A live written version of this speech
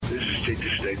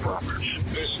guaranteed to stay profits.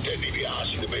 This is Ted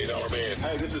DiBiase, the $1 Million Man.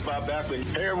 Hey, this is Bob Backlund.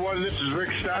 Hey, everyone, this is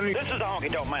Rick Steiner. This is the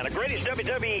Honky Tonk Man, the greatest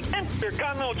WWE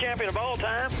Intercontinental Champion of all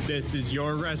time. This is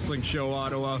your wrestling show,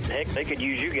 Ottawa. Heck, they could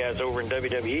use you guys over in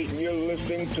WWE. You're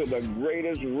listening to the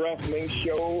greatest wrestling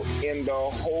show in the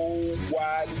whole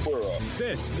wide world.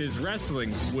 This is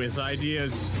Wrestling with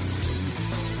Ideas.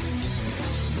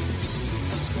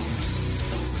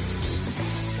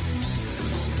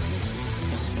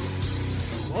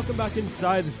 Welcome back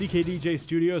inside the CKDJ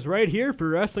studios right here for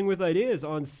Wrestling with Ideas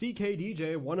on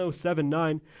CKDJ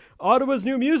 1079, Ottawa's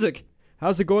new music.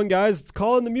 How's it going, guys? It's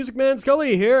Colin the Music Man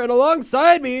Scully here, and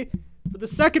alongside me for the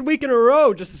second week in a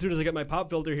row, just as soon as I get my pop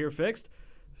filter here fixed,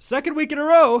 second week in a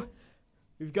row,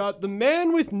 we've got the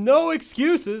man with no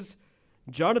excuses,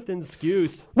 Jonathan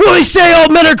Skuse. Well, they say all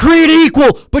men are created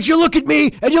equal, but you look at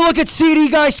me and you look at CD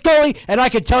Guy Scully, and I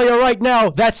can tell you right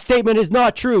now that statement is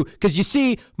not true. Because you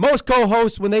see, most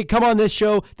co-hosts, when they come on this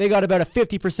show, they got about a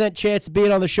 50% chance of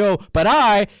being on the show. But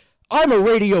I'm a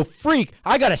radio freak.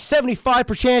 I got a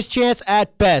 75% chance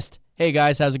at best. Hey,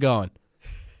 guys, how's it going?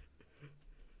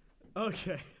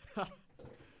 Okay.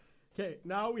 Okay,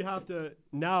 now we have to,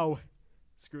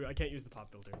 screw it, I can't use the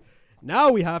pop filter.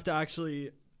 Now we have to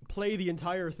actually play the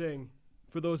entire thing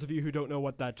for those of you who don't know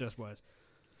what that just was.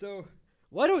 So,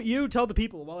 why don't you tell the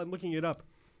people while I'm looking it up?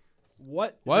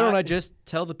 Why don't I just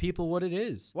tell the people what it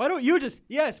is? Why don't you just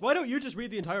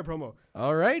read the entire promo?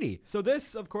 Alrighty. So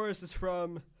this, of course,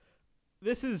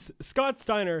 this is Scott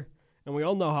Steiner, and we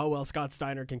all know how well Scott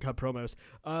Steiner can cut promos.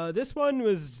 This one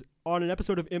was on an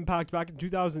episode of Impact back in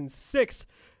 2006,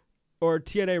 or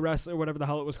TNA Wrestling, or whatever the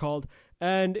hell it was called.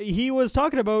 And he was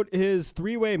talking about his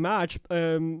three-way match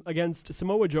against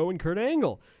Samoa Joe and Kurt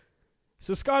Angle.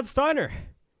 So, Scott Steiner,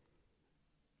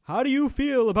 how do you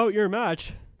feel about your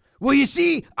match? Well, you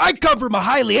see, I come from a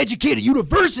highly educated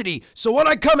university, so when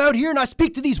I come out here and I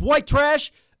speak to these white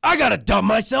trash, I gotta dumb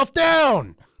myself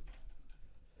down.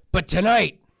 But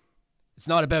tonight, it's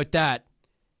not about that.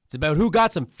 It's about who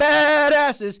got some fat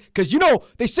asses, because,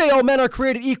 they say all men are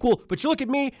created equal, but you look at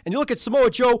me and you look at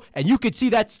Samoa Joe, and you can see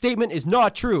that statement is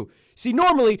not true. See,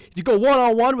 normally, if you go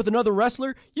one-on-one with another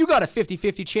wrestler, you got a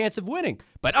 50-50 chance of winning.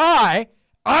 But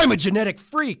I'm a genetic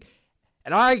freak,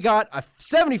 and I got a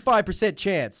 75%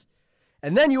 chance.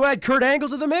 And then you add Kurt Angle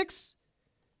to the mix,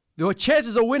 the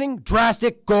chances of winning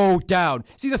drastic go down.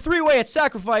 See, the three-way at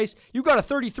Sacrifice, you got a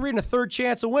 33 1/3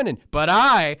 chance of winning. But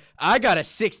I got a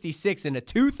 66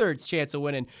 2/3 chance of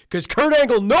winning, because Kurt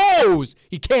Angle knows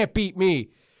he can't beat me.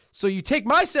 So you take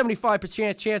my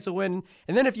 75% chance of winning,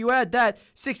 and then if you add that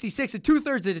 66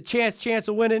 2/3 of the chance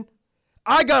of winning,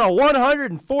 I got a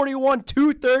 141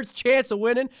 2/3 chance of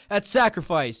winning at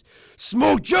Sacrifice.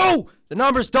 Smoke Joe, the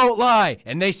numbers don't lie,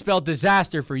 and they spell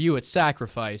disaster for you at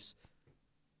Sacrifice.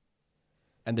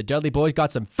 And the Dudley Boys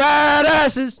got some fat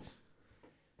asses.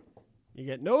 You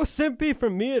get no sympathy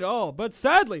from me at all. But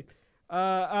sadly,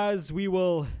 as we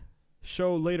will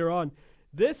show later on,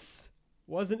 this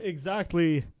wasn't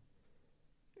exactly...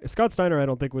 Scott Steiner, I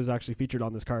don't think, was actually featured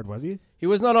on this card, was he? He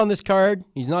was not on this card.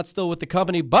 He's not still with the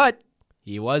company, but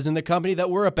he was in the company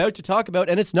that we're about to talk about,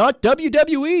 and it's not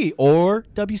WWE or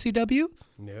WCW.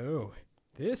 No.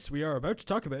 This we are about to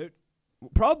talk about,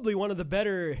 probably one of the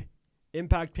better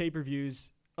Impact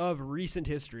pay-per-views of recent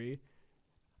history.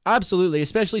 Absolutely,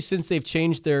 especially since they've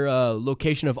changed their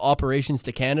location of operations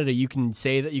to Canada. You can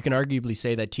arguably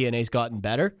say that TNA's gotten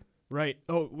better. Right.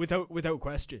 Oh, without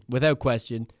question. Without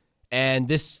question. And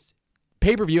this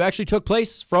pay-per-view actually took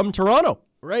place from Toronto.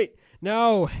 Right.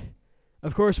 Now,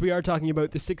 of course, we are talking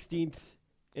about the 16th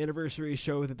anniversary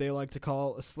show that they like to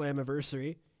call a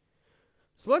Slammiversary.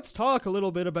 So let's talk a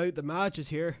little bit about the matches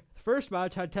here. First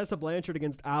match had Tessa Blanchard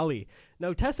against Allie.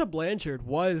 Now, Tessa Blanchard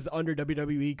was under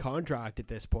WWE contract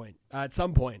at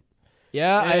some point.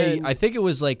 Yeah, I think it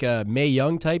was like a Mae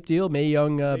Young type deal. Mae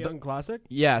Young Classic?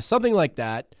 Yeah, something like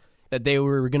that they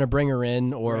were going to bring her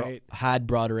in or had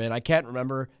brought her in. I can't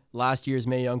remember last year's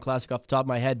Mae Young Classic off the top of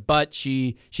my head, but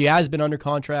she has been under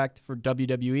contract for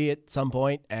WWE at some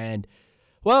point, and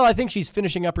well, I think she's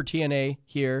finishing up her TNA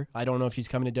here. I don't know if she's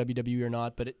coming to WWE or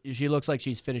not, but she looks like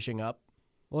she's finishing up.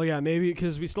 Well, yeah, maybe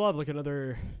because we still have like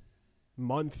another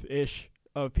month-ish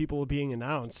of people being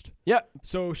announced. Yeah.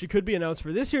 So she could be announced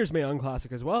for this year's Mae Young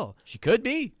Classic as well. She could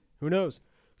be. Who knows?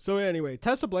 So anyway,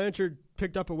 Tessa Blanchard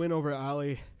picked up a win over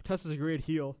Allie. Tessa's a great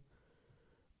heel.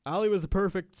 Allie was the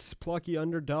perfect plucky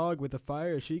underdog with the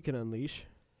fire she can unleash.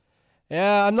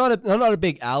 Yeah, I'm not a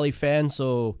big Allie fan,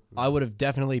 so I would have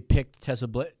definitely picked Tessa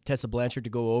Blanchard to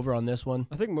go over on this one.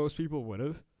 I think most people would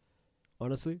have,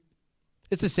 honestly.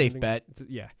 It's a safe bet.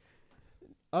 Yeah.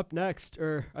 Up next,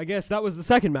 or I guess that was the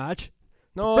second match.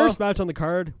 The first match on the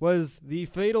card was the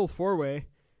Fatal 4-Way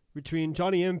between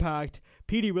Johnny Impact,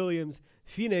 Petey Williams,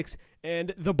 Phoenix,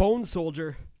 and the Bone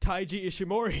Soldier, Taiji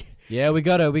Ishimori. Yeah, we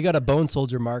got a Bone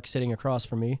Soldier mark sitting across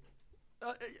from me.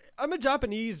 I'm a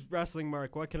Japanese wrestling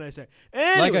mark. What can I say? Like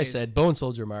I Anyways, said, Bone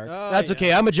Soldier mark. Oh, That's yeah.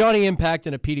 okay. I'm a Johnny Impact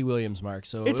and a Petey Williams mark.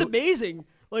 So it's amazing.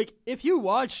 Like, if you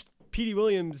watched Petey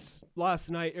Williams last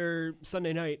night or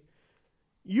Sunday night,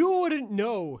 you wouldn't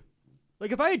know.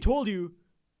 Like, if I had told you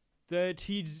that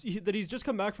he's just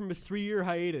come back from a 3-year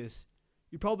hiatus,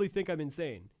 you'd probably think I'm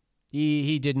insane.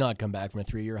 He did not come back from a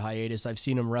 3-year hiatus. I've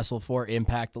seen him wrestle for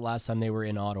Impact the last time they were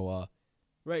in Ottawa.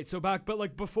 Right. So back, but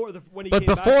like before when he But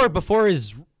came back,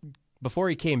 before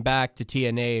he came back to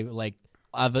TNA, like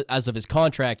as of his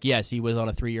contract, yes, he was on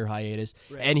a 3-year hiatus,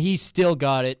 Right. and he still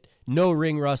got it. No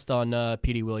ring rust on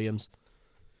Petey Williams.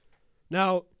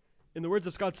 Now, in the words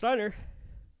of Scott Steiner,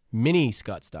 Mini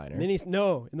Scott Steiner.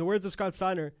 in the words of Scott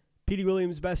Steiner, Petey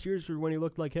Williams' best years were when he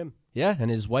looked like him. Yeah,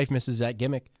 and his wife misses that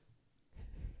gimmick.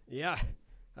 Yeah.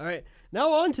 All right.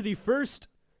 Now on to the first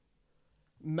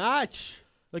match,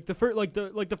 like the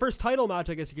first title match,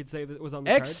 I guess you could say, that was on the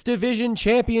card. X Division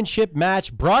Championship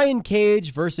match: Brian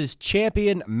Cage versus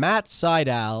champion Matt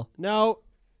Sydal. Now,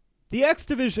 the X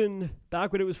Division,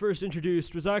 back when it was first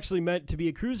introduced, was actually meant to be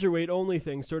a cruiserweight only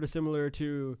thing, sort of similar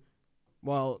to,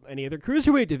 well, any other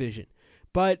cruiserweight division.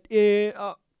 But I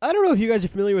don't know if you guys are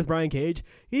familiar with Brian Cage.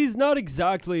 He's not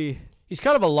exactly. He's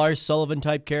kind of a Lars Sullivan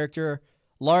type character.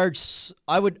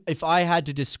 If I had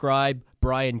to describe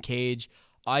Brian Cage,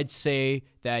 I'd say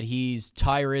that he's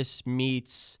Tyrus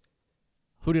meets,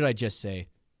 who did I just say?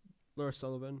 Lars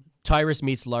Sullivan. Tyrus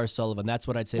meets Lars Sullivan. That's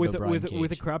what I'd say about Brian Cage.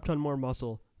 With a crap ton more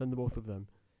muscle than the both of them.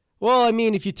 Well, I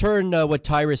mean, if you turn what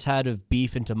Tyrus had of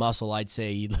beef into muscle, I'd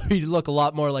say he'd look a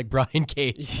lot more like Brian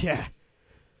Cage. Yeah.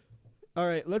 All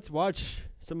right, let's watch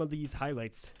some of these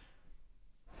highlights.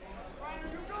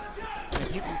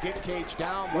 If you can get Cage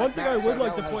down, One thing I would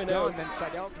like to point out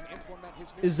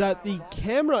is that the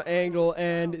camera angle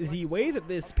and the way that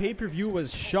this pay-per-view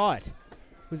was shot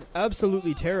was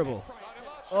absolutely terrible.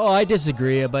 Oh, I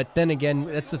disagree, but then again,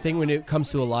 that's the thing when it comes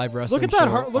to a live wrestling Look show at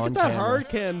that camera. hard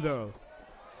cam though.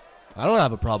 I don't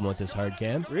have a problem with this hard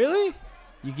cam. Really?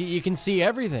 You can see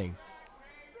everything.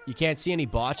 You can't see any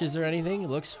botches or anything. It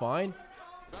looks fine.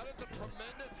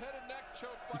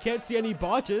 You can't see any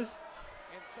botches.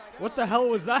 What the hell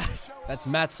was that? That's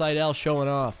Matt Sydal showing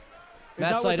off. Is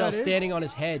Matt that what that Sydal is? standing on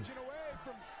his head.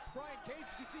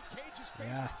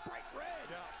 Yeah.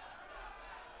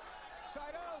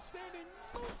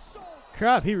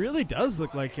 Crap, he really does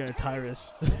look like Tyrus.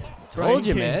 Told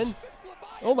you, Brian Cage. man.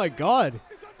 Oh my god.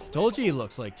 Told you he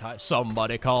looks like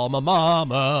somebody call my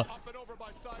mama.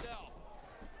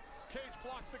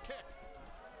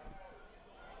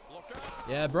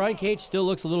 Yeah, Brian Cage still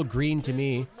looks a little green to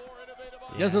me.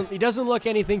 He doesn't look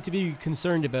anything to be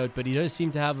concerned about, but he does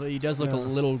seem to have. He does look a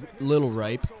little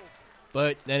ripe.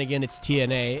 But then again, it's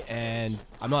TNA, and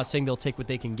I'm not saying they'll take what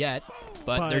they can get,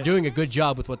 but they're doing a good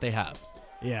job with what they have.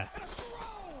 Yeah.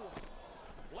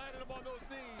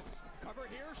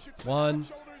 1,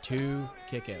 2,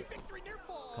 kick out.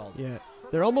 Called. Yeah.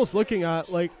 They're almost looking at,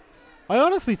 like, I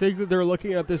honestly think that they're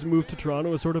looking at this move to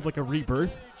Toronto as sort of like a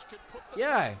rebirth.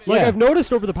 Yeah. Like, I've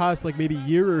noticed over the past, like, maybe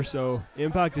year or so,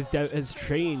 Impact has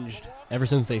changed. Ever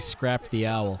since they scrapped the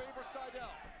Owl.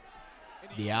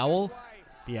 The Owl?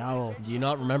 The Owl. Do you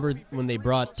not remember when they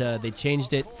brought, they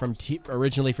changed it from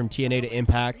originally from TNA to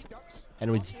Impact, and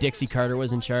it was Dixie Carter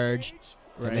was in charge,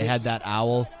 and they had that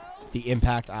owl, the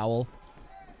Impact Owl,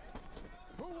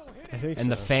 I think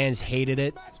and the so. fans hated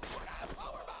it.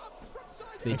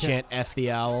 They chant F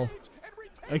the Owl,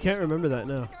 I can't remember that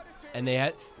now. and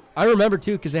I remember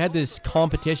too, because they had this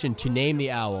competition to name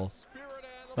the owl.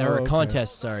 Or a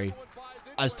contest, sorry,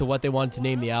 as to what they wanted to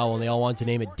name the owl, and they all wanted to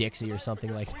name it Dixie or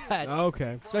something like that.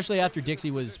 Okay. Especially after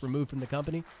Dixie was removed from the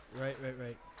company. Right.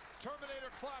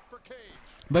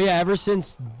 But yeah, ever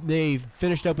since they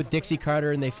finished up with Dixie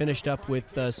Carter and they finished up with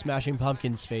Smashing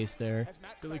Pumpkins' face there,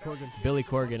 Billy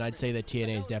Corgan, I'd say that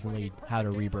TNA has definitely had a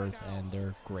rebirth, and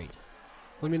they're great.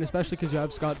 I mean, especially because you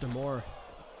have Scott D'Amore.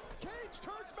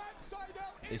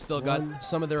 They still got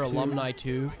some of their alumni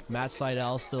too. Matt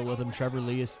Sydal's still with them. Trevor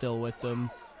Lee is still with them.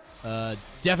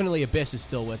 Definitely Abyss is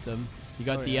still with them. You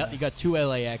got you got 2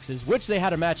 LAXs, which they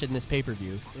had a match in this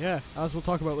pay-per-view. Yeah, as we'll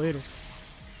talk about later.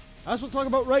 As we'll talk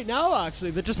about right now,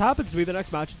 actually. That just happens to be the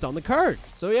next match that's on the card.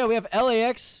 So yeah, we have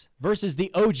LAX versus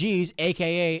the OGs,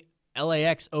 a.k.a.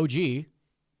 LAX OG. We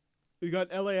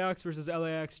got LAX versus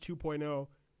LAX 2.0.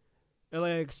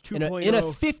 LAX 2.0. In a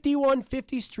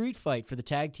 51-50 street fight for the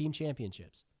tag team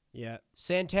championships. Yeah.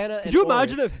 Santana and Could you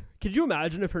imagine Oryx,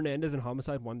 if Hernandez and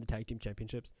Homicide won the tag team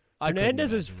championships? I couldn't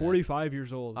Hernandez is imagine that. 45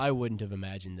 years old. I wouldn't have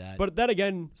imagined that. But then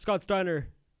again, Scott Steiner.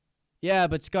 yeah,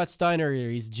 but Scott Steiner,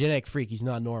 he's a genetic freak. He's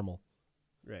not normal.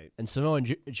 Right. And Samoa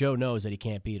Joe knows that he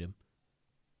can't beat him,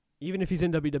 Even if he's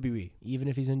in WWE. even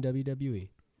if he's in WWE.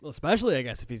 Well, especially, I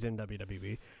guess, if he's in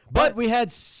WWE. But we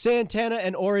had Santana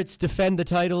and Oryx defend the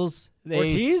titles.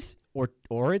 Ortiz?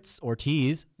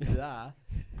 Ortiz. Yeah.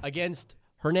 Against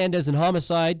Hernandez and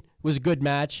Homicide. Was a good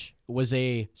match. Was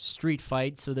a street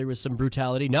fight, so there was some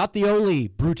brutality. Not the only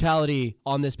brutality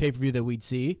on this pay-per-view that we'd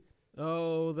see.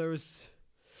 Oh, there was...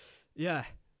 Yeah.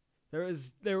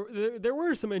 There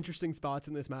were some interesting spots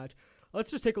in this match.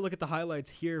 Let's just take a look at the highlights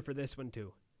here for this one,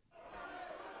 too.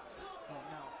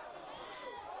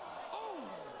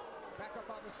 Back up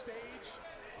on the stage.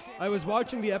 I was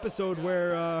watching the episode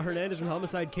where Hernandez and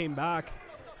Homicide came back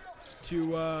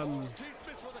to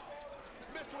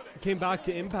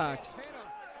Impact,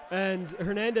 and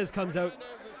Hernandez comes out.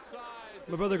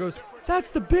 My brother goes,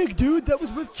 "That's the big dude that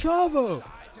was with Chavo."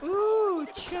 Ooh,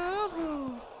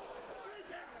 Chavo.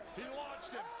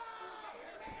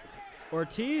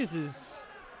 Ortiz is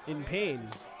in pain.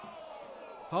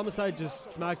 Homicide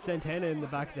just smacked Santana in the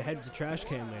back of the head with the trash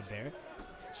can right there.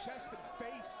 Chest and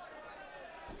face.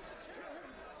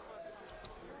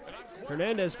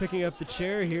 Hernandez picking up the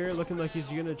chair here, looking like he's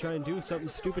going to try and do something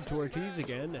stupid to Ortiz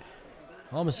again.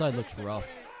 Homicide looks rough.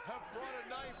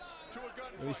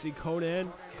 We see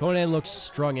Conan. Conan looks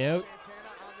strung out.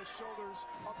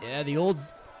 Yeah, the old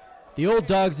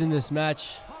dogs in this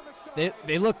match,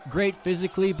 they look great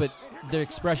physically, but their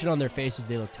expression on their faces,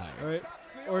 they look tired. All right.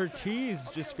 Ortiz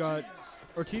just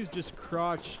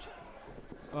crotched.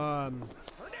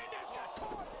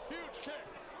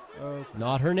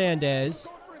 Not Hernandez.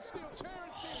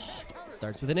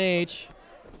 Starts with an H.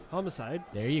 Homicide.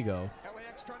 There you go.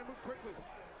 LAX trying to move quickly.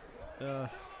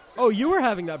 Oh, you were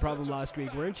having that problem last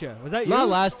week, weren't you? Was that you? Not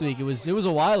last week. It was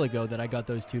a while ago that I got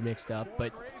those two mixed up,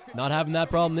 but not having that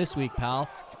problem this week, pal.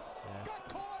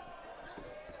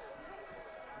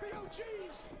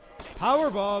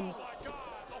 Powerbomb.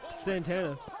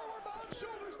 Santana.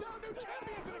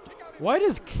 Why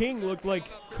does King look like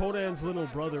Conan's little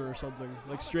brother or something?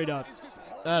 Like straight up.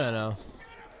 I don't know.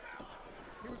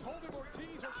 He was holding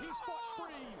Ortiz. Ortiz fought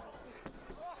free.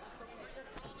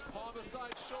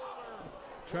 Homicide shoulder.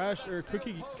 Trash or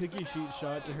cookie sheet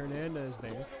shot to Hernandez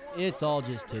there. It's all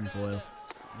just tinfoil.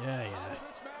 Yeah.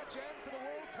 This match end for the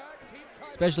World Tag Team title.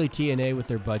 Especially TNA with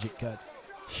their budget cuts.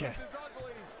 Yeah. This is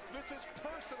ugly. This is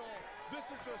personal. This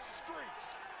is the street.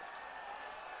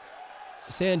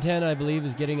 Santana, I believe,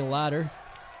 is getting a ladder.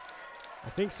 I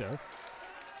think so.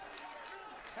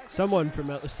 Someone from.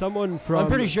 I'm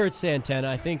pretty sure it's Santana.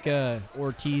 I think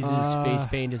Ortiz's face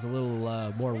paint is a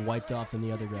little more wiped off than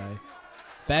the other guy.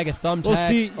 Bag of thumbtacks, Well,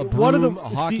 see, a broom, one of them. a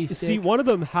hockey stick. See, one of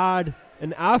them had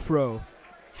an afro.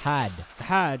 Had.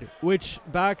 Which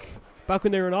back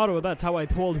when they were in Ottawa, that's how I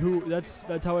told who. That's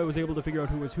how I was able to figure out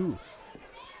who was who.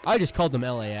 I just called them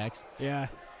LAX. Yeah.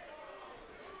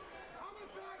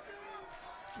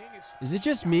 Is it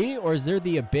just me, or is there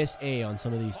the Abyss A on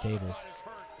some of these tables?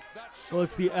 Well,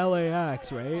 it's the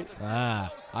LAX, right?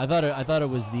 Ah, I thought it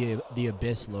was the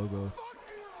Abyss logo.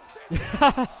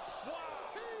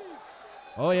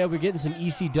 Oh yeah, we're getting some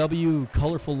ECW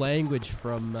colorful language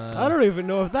from. I don't even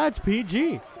know if that's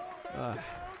PG.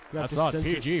 That's not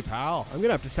PG, pal. I'm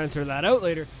gonna have to censor that out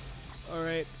later. All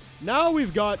right, now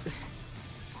we've got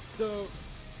so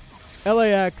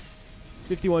LAX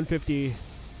 5150,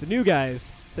 the new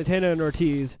guys, Santana and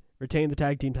Ortiz, retain the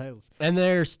tag team titles. And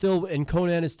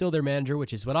Conan is still their manager,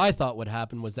 which is what I thought would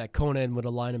happen, was that Conan would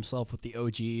align himself with the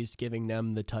OGs, giving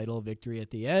them the title victory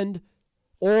at the end,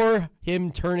 or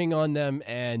him turning on them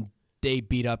and they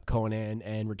beat up Conan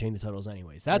and retain the titles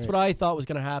anyways. That's what I thought was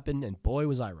going to happen, and boy,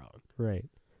 was I wrong. Right.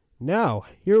 Now,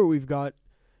 here we've got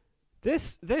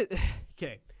this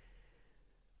okay.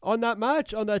 On that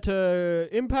match, on that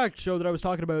Impact show that I was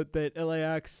talking about, that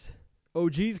LAX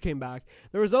OGs came back,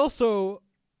 there was also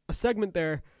a segment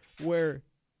there where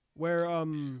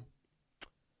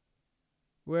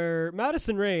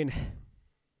Madison Rayne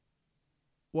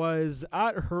was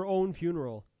at her own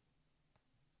funeral.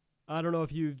 I don't know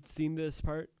if you've seen this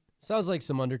part. Sounds like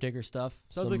some Undertaker stuff.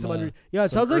 Sounds like some it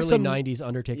sounds like early some 90s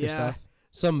Undertaker yeah. stuff.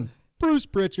 Some Bruce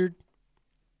Pritchard.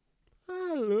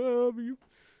 I love you.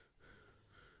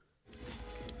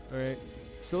 All right,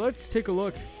 so let's take a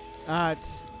look at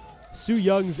Su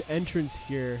Young's entrance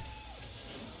here.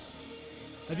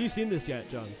 Have you seen this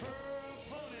yet, John?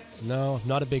 No,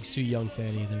 not a big Su Young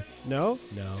fan either. No?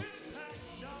 No.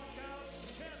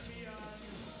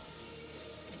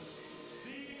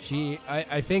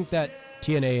 I think that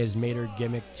TNA has made her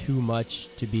gimmick too much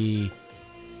to be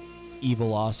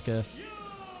evil Asuka.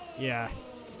 Yeah.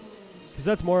 Because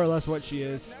that's more or less what she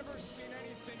is.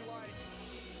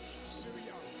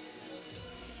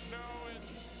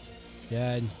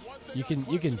 Yeah, and you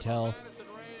can tell.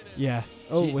 Yeah.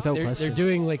 Oh, without question. They're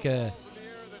doing like a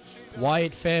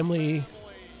Wyatt family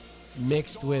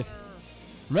mixed with.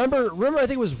 Remember, I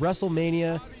think it was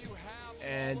WrestleMania,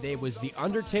 and it was The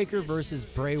Undertaker versus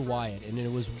Bray Wyatt, and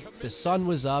it was the sun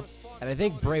was up, and I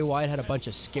think Bray Wyatt had a bunch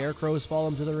of scarecrows fall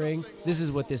into the ring. This is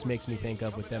what this makes me think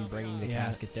of with them bringing the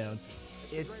casket down.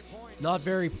 It's not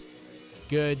very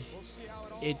good.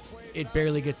 It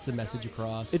barely gets the message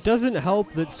across. It doesn't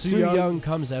help that Su Yung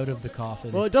comes out of the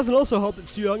coffin. Well, it doesn't also help that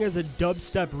Su Yung has a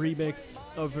dubstep remix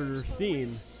of her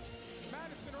theme.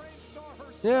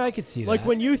 Yeah, I could see that. Like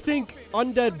when you think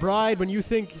Undead Bride, when you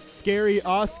think scary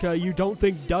Asuka, you don't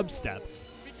think dubstep.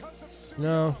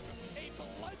 No.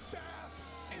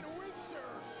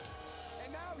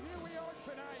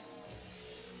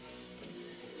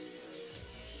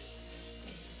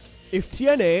 If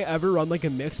TNA ever run like a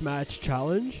mixed match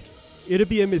challenge, it'd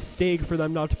be a mistake for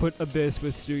them not to put Abyss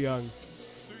with Su Yung.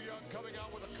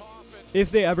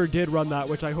 If they ever did run that,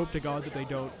 which I hope to God that they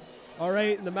don't. All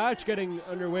right, and the match getting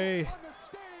underway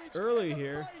early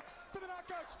here.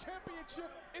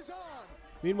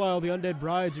 Meanwhile, the Undead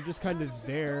Brides are just kind of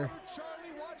there.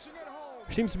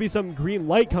 There seems to be some green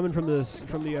light coming from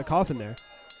the coffin there.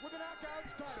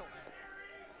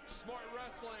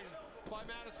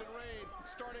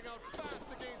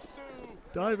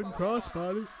 Diving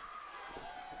crossbody.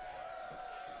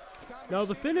 Now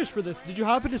the finish for this. Did you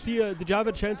happen to see? Did you have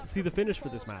a chance to see the finish for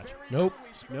this match? Nope.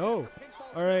 No.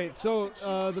 All right. So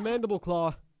the mandible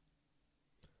claw.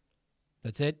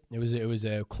 That's it. It was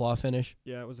a claw finish.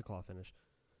 Yeah, it was a claw finish.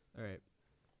 All right.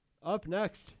 Up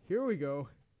next, here we go.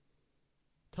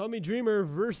 Tommy Dreamer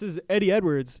versus Eddie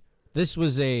Edwards. This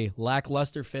was a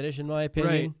lackluster finish in my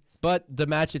opinion, Right. but the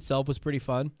match itself was pretty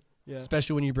fun. Yeah.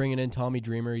 Especially when you're bringing in Tommy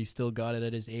Dreamer. He's still got it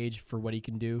at his age for what he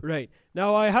can do. Right.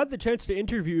 Now, I had the chance to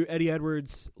interview Eddie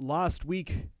Edwards last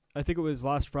week. I think it was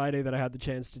last Friday that I had the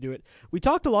chance to do it. We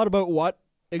talked a lot about what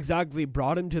exactly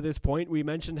brought him to this point. We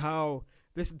mentioned how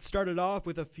this had started off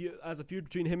with a feud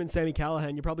between him and Sami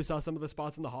Callihan. You probably saw some of the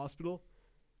spots in the hospital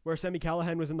where Sami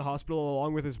Callihan was in the hospital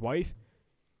along with his wife.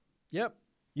 Yep.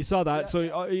 You saw that.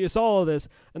 So you saw all of this.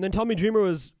 And then Tommy Dreamer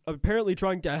was apparently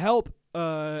trying to help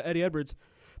Eddie Edwards.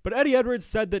 But Eddie Edwards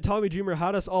said that Tommy Dreamer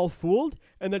had us all fooled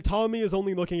and that Tommy is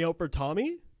only looking out for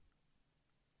Tommy.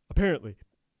 Apparently.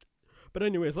 But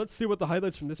anyways, let's see what the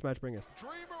highlights from this match bring us.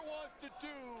 Dreamer wants to do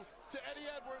to Eddie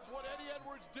Edwards what Eddie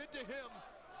Edwards did to him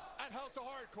at House of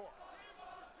Hardcore.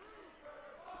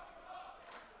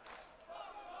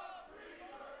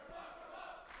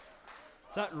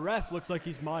 That ref looks like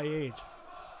he's my age.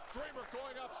 Dreamer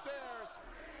going upstairs.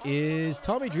 Is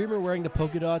Tommy Dreamer wearing the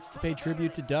polka dots to pay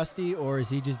tribute to Dusty, or is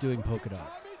he just doing polka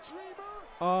dots?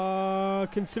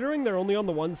 Considering they're only on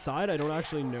the one side, I don't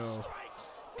actually know.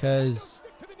 Because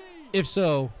if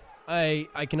so, I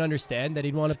can understand that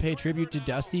he'd want to pay tribute to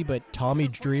Dusty, but Tommy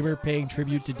Dreamer paying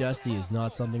tribute to Dusty is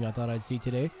not something I thought I'd see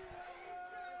today.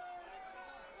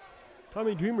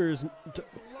 Tommy Dreamer is...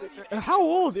 How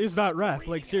old is that ref?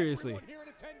 Like, seriously.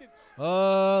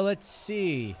 Let's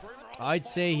see. I'd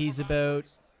say he's about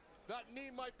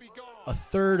a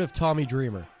third of Tommy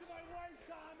Dreamer,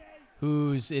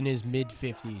 who's in his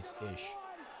mid-50s-ish.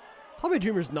 Tommy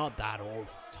Dreamer's not that old.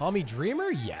 Tommy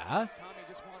Dreamer? Yeah.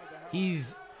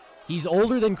 He's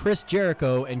older than Chris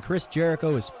Jericho, and Chris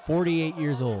Jericho is 48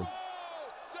 years old.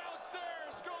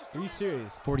 Are you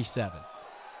serious? 47.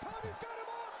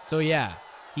 So yeah,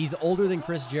 he's older than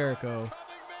Chris Jericho.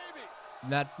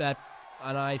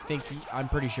 And I think I'm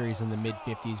pretty sure he's in the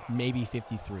mid-50s, maybe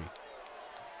 53.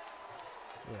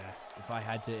 Yeah, if I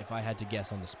had to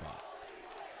guess on the spot.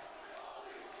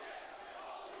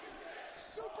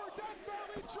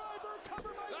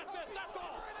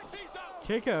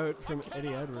 Kick out from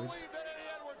Eddie Edwards.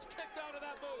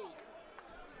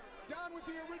 Down with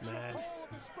the original Man. pole of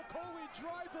the Spicoli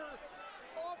driver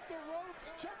off the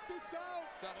ropes. Check this out.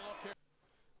 Let's have a look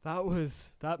here.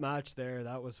 That match there.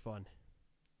 That was fun.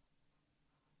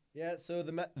 Yeah, so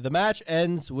the match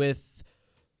ends with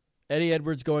Eddie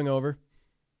Edwards going over.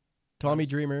 Tommy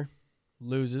Dreamer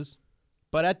loses.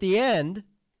 But at the end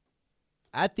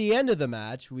of the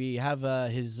match, we have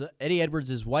Eddie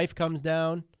Edwards' wife comes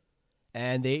down,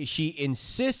 and she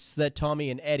insists that Tommy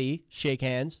and Eddie shake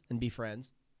hands and be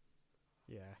friends.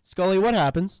 Yeah. Scully, what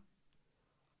happens?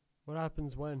 What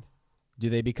happens when? Do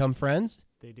they become friends?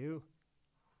 They do.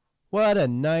 What a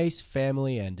nice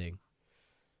family ending.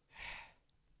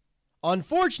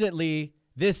 Unfortunately,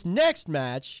 this next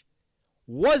match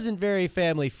wasn't very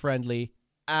family-friendly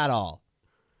at all.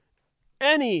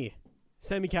 Any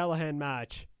Sami Callihan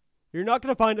match, you're not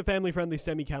going to find a family-friendly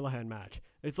Sami Callihan match.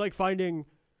 It's like finding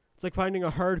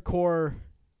a hardcore,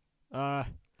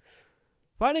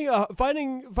 finding a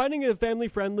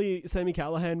family-friendly Sami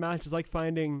Callihan match is like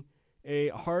finding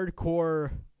a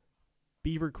hardcore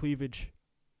beaver cleavage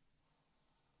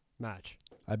match.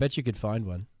 I bet you could find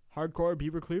one. Hardcore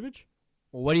beaver cleavage?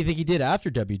 Well, what do you think he did after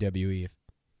WWE?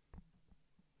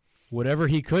 Whatever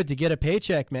he could to get a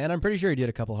paycheck, man. I'm pretty sure he did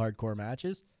a couple hardcore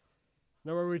matches.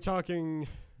 Now, are we talking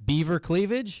beaver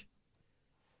cleavage?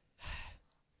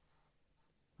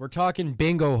 We're talking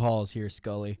bingo halls here,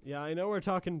 Scully. Yeah, I know we're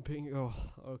talking bingo.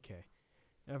 Okay.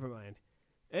 Never mind.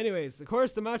 Anyways, of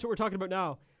course, the match that we're talking about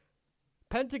now,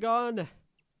 Pentagon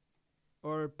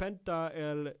or Penta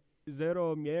el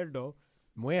Zero Mierdo.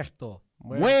 Muerto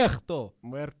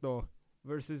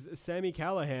versus Sami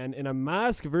Callihan in a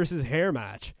mask versus hair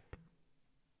match.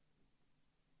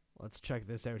 Let's check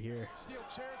this out here. Steel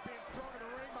chairs being thrown in the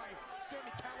ring by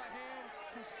Sami Callihan,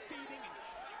 who's seething.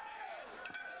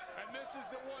 And this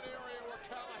is the one area where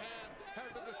Callihan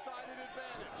has a decided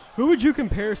advantage. Who would you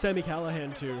compare Sami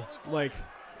Callihan to? Like,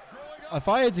 if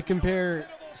I had to compare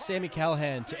Sami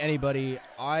Callihan to anybody,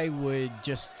 I would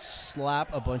just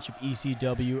slap a bunch of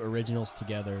ECW originals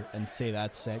together and say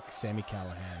that's Sami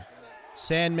Callihan.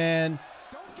 Sandman,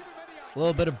 a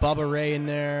little bit of Bubba Ray in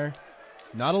there.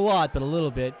 Not a lot, but a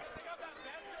little bit.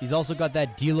 He's also got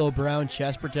that D'Lo Brown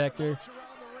chest protector.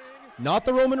 Not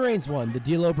the Roman Reigns one, the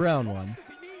D'Lo Brown one.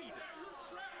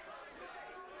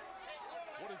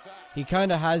 He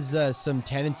kind of has some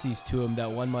tendencies to him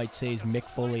that one might say is Mick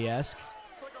Foley-esque.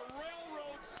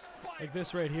 Like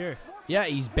this right here. Yeah,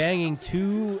 he's banging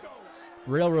two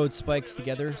railroad spikes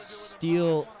together.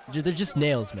 Steel. They're just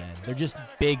nails, man. They're just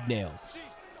big nails.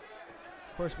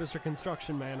 Of course, Mr.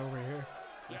 Construction Man over here.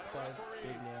 Big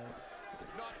nail.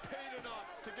 Not paid enough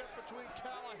to get between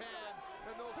Callihan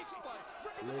and those spikes.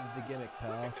 Live the gimmick, pal.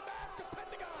 The mask of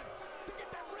Pentagon to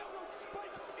get that railroad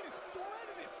spike in his forehead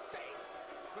and his face.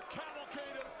 The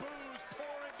cavalcade of booze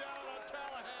pouring down on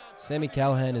Callihan. Sami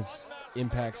Callihan is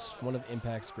one of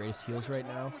Impact's greatest heels right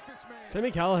now.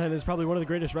 Sami Callihan is probably one of the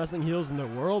greatest wrestling heels in the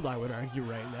world, I would argue,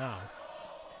 right now.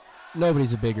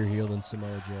 Nobody's a bigger heel than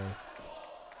Samoa Joe.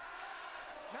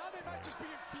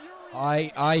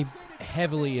 I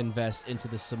heavily invest into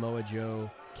the Samoa Joe,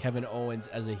 Kevin Owens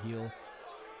as a heel.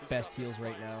 Best heels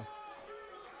right now.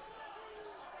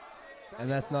 And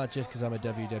that's not just because I'm a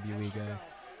WWE guy.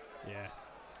 Yeah.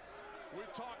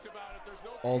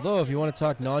 Although, if you want to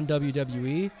talk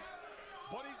non-WWE,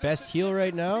 best heel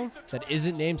right now that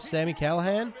isn't named Sami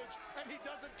Callihan,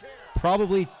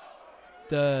 probably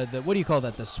the what do you call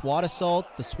that? The SWAT assault,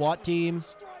 the SWAT team.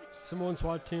 Samoan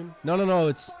SWAT team? No.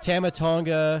 It's Tama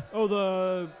Tonga. Oh,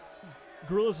 the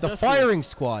Gorillas of The Destiny. Firing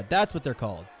Squad. That's what they're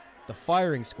called. The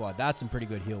Firing Squad. That's some pretty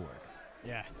good heel work.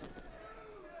 Yeah.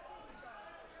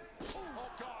 Oh,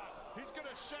 God. He's going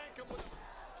to shank him with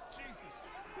Jesus.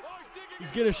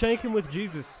 He's going to shank him with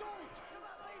Jesus.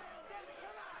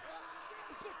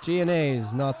 GNA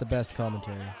is not the best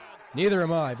commentary. Neither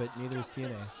am I, but neither is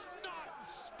TNA.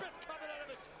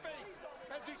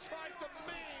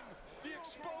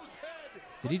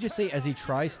 Did he just say as he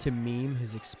tries to meme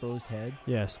his exposed head?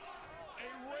 Yes. A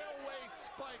railway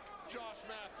spike, Josh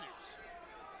Matthews.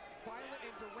 Violent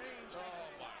and deranged.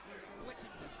 He's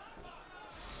licking them.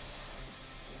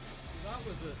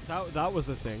 That was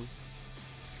a thing.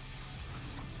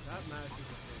 That match is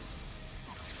a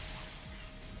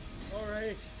thing. All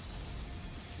right.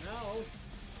 Now,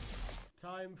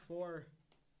 time for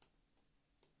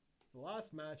the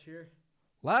last match here.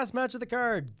 Last match of the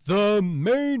card, the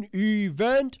main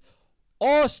event,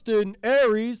 Austin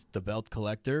Aries, the belt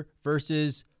collector,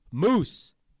 versus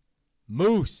Moose.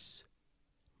 Moose.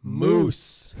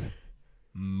 Moose.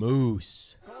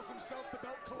 Moose. Calls himself the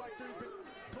belt collector. He's been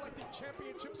collecting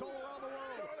championships all around the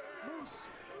world. Moose.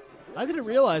 I didn't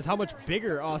realize how much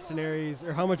bigger Austin Aries,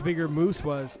 or how much bigger Moose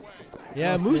was.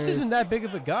 Yeah, Austin Moose Aries. isn't that big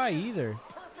of a guy either.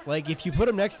 Like, if you put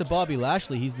him next to Bobby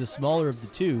Lashley, he's the smaller of the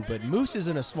two, but Moose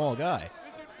isn't a small guy.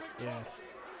 Yeah.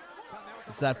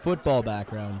 It's that football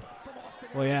background.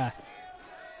 Well, yeah.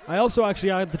 I also actually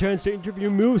had the chance to interview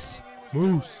Moose.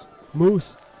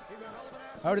 Moose.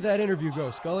 How did that interview go,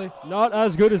 Scully? Not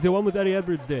as good as the one with Eddie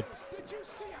Edwards did.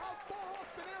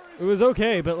 It was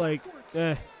okay, but like,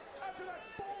 Is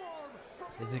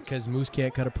it because Moose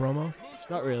can't cut a promo?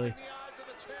 Not really.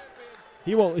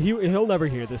 He won't. He'll never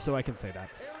hear this, so I can say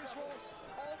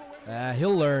that.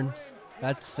 He'll learn.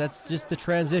 That's just the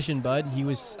transition, bud.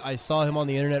 I saw him on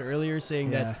the internet earlier saying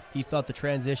that he thought the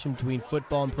transition between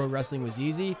football and pro wrestling was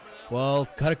easy. Well,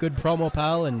 cut a good promo,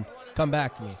 pal, and come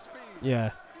back to me.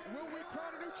 Yeah.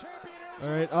 All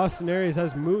right, Austin Aries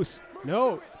has Moose.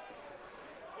 No.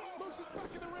 Moose is back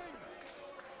in the ring.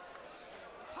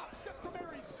 Hop step from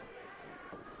Aries.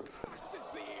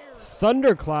 Flexes the ear.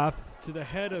 Thunderclap to the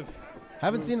head of...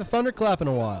 Haven't seen the thunderclap in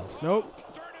a while. Nope.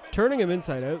 Turning him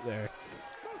inside out there.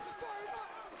 Moose is fired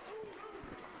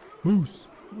up. Moose.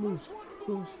 Moose wants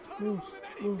the world title more than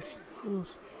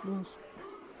anything.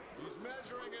 He's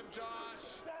measuring him, Josh.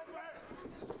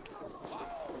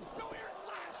 Oh, no here.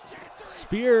 Last chance.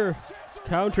 Spear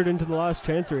countered into the last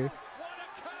chancery. What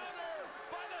a counter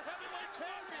by the heavyweight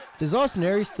champion. Does Austin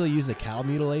Aries still use the cow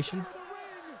mutilation?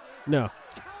 No.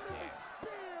 Counter the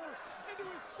spear into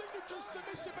his signature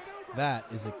submission maneuver. That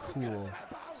is a cool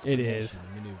It is.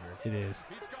 submission maneuver. It is.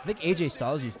 I think AJ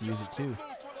Styles used to use it too.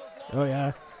 Oh,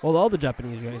 yeah. Well, all the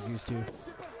Japanese guys used to. How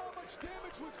much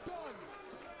damage was done?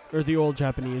 Or the old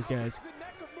Japanese guys. The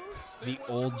neck of Moose. The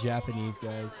old Japanese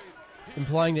guys.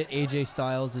 Implying that AJ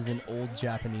Styles is an old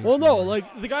Japanese Well, no, guy.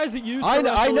 like the guys that used to I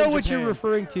know wrestle in what you're Japan.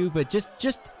 referring to, but just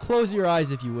close your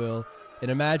eyes, if you will, and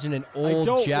imagine an old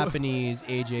don't- Japanese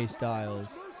AJ Styles.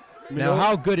 Now,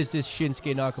 how good is this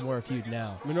Shinsuke Nakamura feud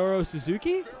now? Minoru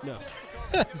Suzuki? No.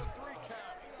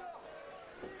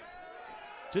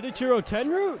 Junichiro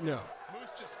Tenryu? No. Moose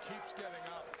just keeps getting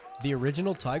up. The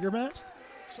original Tiger Mask?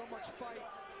 So much fight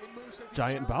in Moose as he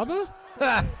Giant challenges Baba? for the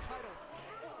title.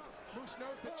 Moose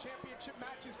knows that championship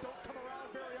matches don't come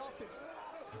around very often.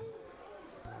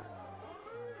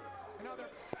 And now they're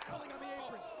battling on the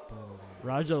apron.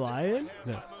 Raja Lion?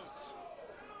 No.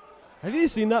 Have you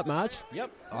seen that match? Yep.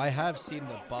 I have seen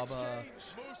the Baba,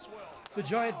 the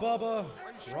Giant Baba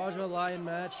Raja Lion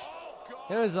match.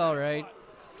 It was all right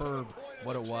for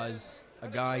what it was. A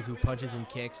guy who punches and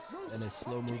kicks and a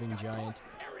slow-moving giant.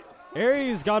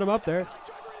 Aries got him up there. And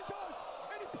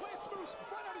he plants Moose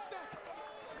right on his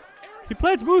neck. He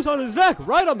plants Moose on his neck,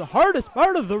 right on the hardest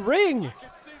part of the ring. Can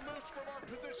see Moose from our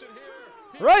position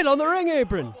here. Right on the ring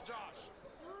apron.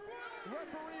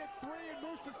 Referee at 3 and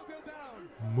Moose is still down.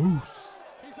 Moose.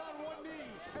 He's on one knee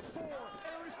at 4.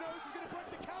 Aries knows he's going to break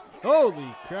the count.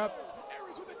 Holy crap.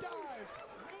 Aries with a dive.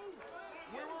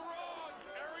 We were wrong.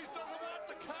 Aries doesn't want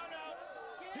the count out.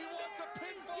 He wants a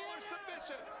pinfall or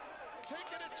submission.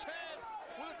 Taking a chance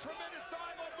with a tremendous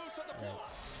dive on Moose on the floor.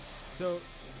 So,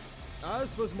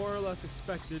 as was more or less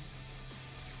expected,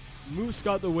 Moose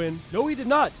got the win. No, he did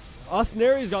not. Austin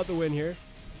Aries got the win here.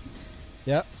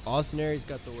 Yep. Austin Aries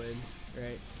got the win.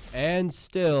 Right. And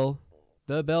still,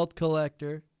 the belt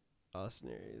collector. Austin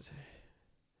Aries.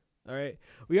 All right.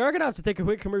 We are going to have to take a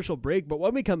quick commercial break, but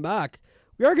when we come back,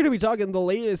 we are going to be talking the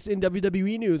latest in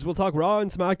WWE news. We'll talk Raw and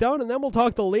SmackDown, and then we'll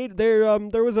talk the late. There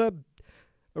was a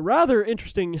rather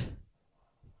interesting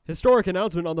historic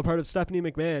announcement on the part of Stephanie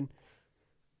McMahon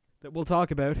that we'll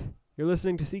talk about. You're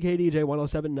listening to CKDJ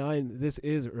 107.9. This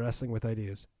is Wrestling with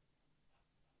Ideas.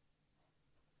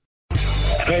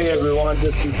 Hey everyone,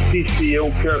 this is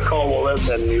CCO Kirkowitz,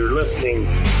 and you're listening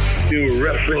to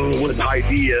Wrestling with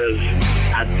Ideas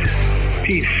at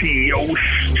TCO.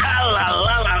 La la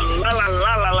la la la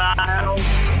la la la.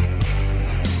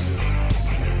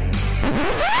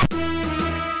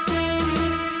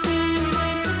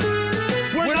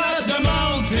 We're not the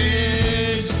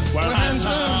mountains. We're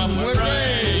handsome, we're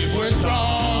brave, we're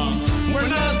strong. We're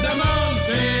not the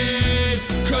mountains,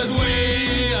 'cause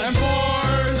we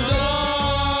enforce the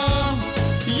law.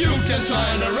 You can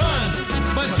try to run,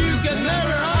 but you can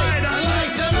never hide.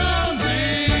 Unlike the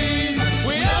mountains,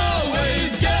 we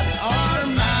always get our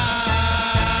man.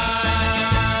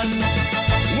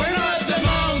 We're not the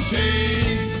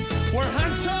mountains. We're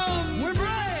handsome, we're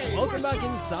brave. Welcome back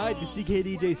inside the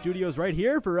CKDJ studios right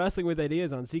here for Wrestling with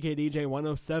Ideas on CKDJ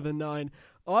 107.9,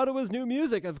 Ottawa's new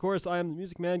music. Of course, I am the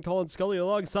music man, Colin Scully.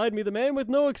 Alongside me, the man with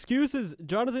no excuses,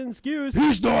 Jonathan Skews.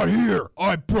 He's not here.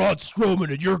 I'm Braun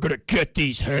Strowman, and you're going to get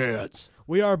these hands.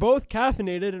 We are both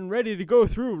caffeinated and ready to go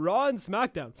through Raw and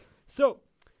SmackDown. So,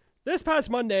 this past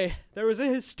Monday, there was a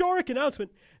historic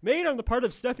announcement made on the part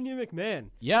of Stephanie McMahon.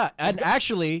 Yeah, and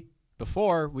actually,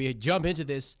 before we jump into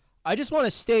this, I just want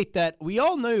to state that we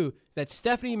all knew that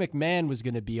Stephanie McMahon was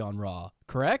going to be on Raw,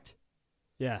 correct?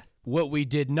 Yeah. What we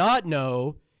did not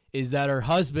know is that her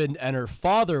husband and her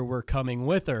father were coming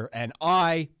with her, and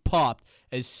I popped.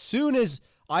 As soon as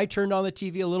I turned on the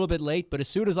TV a little bit late, but as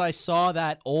soon as I saw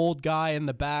that old guy in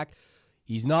the back,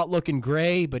 he's not looking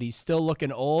gray, but he's still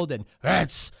looking old, and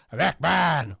Vince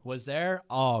McMahon was there.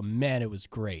 Oh, man, it was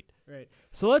great. Right.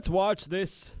 So let's watch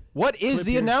this. What is clip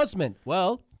the here. announcement?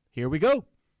 Well, here we go.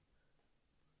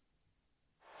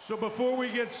 So before we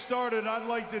get started, I'd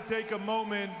like to take a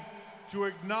moment to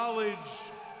acknowledge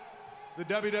the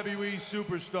WWE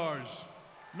superstars.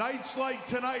 Nights like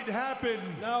tonight happen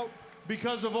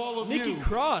because of all of you. Nikki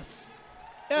Cross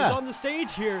Yeah. is on the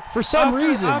stage here. For some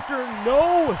reason. After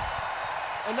no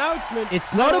announcement.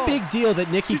 It's not at a big all. deal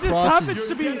that Nikki She just Cross happens is...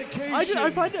 to be.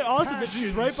 I find it awesome that she's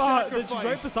right behind. That she's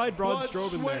right beside Braun blood, Strowman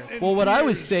sweat, there. and Well, what I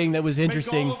was tears saying that was make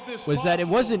interesting all of this was that it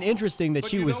possible. wasn't interesting that But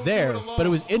she you was don't do there, it but it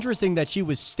was alone. interesting that she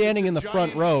was standing It's in a the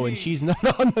front giant row and team. she's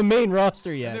not on the main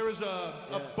roster And yet. there is a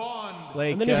bond.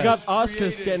 Like, And then you've got Asuka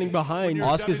created standing behind. when you're a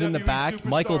Asuka's in the WWE back. superstar.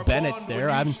 Michael Bennett's Bond, there. when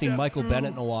I you haven't seen step Michael through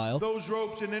Bennett in a while. Those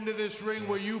ropes and into this ring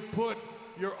where you put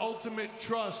your ultimate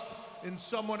trust in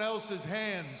someone else's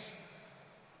hands.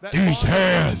 That These bond is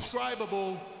hands.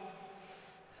 indescribable,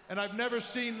 and I've never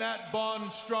seen that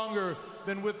bond stronger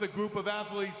than with the group of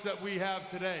athletes that we have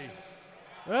today.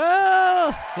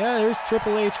 Ah! Yeah, there's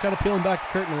Triple H kind of peeling back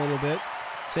the curtain a little bit,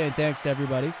 saying thanks to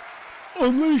everybody.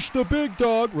 Unleash the big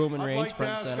dog. Roman I'd Reigns, like to front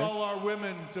and ask center. all our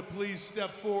women to please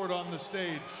step forward on the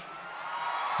stage.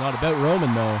 It's not about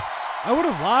Roman, though. I would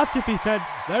have laughed if he said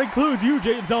that includes you,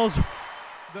 James Ellsworth.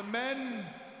 The men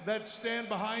that stand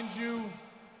behind you,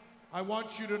 I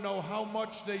want you to know how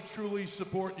much they truly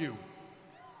support you.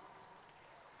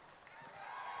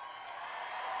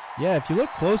 Yeah, if you look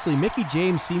closely, Mickie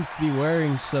James seems to be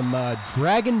wearing some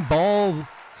Dragon Ball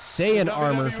Saiyan The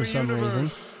armor WWE for some Universe,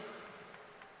 reason.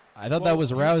 I thought well, that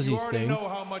was you Rousey's already thing. know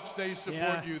how much they support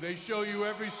Yeah. you. They show you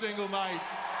every single night.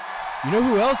 You know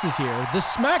who else is here? The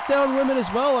SmackDown women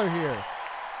as well are here.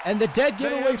 And the dead They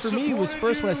giveaway have for me was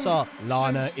supported first when I you saw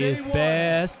Lana since day is one,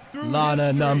 best, through Lana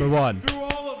history, number one. Through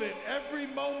all of it, every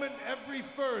moment, every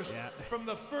first, from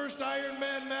the first Iron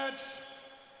Man match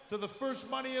to the first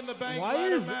Money in the Bank Why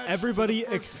ladder is match, everybody to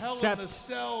the first Hell in the except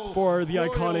Cell, for the Royal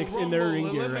Iconics in their Rumble,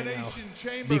 ring gear right now? Elimination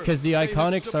Chamber. Because the They have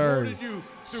Iconics are supported you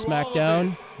through all of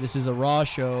SmackDown. it. This is a Raw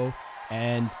show,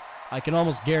 and I can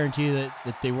almost guarantee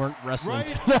that they weren't wrestling Right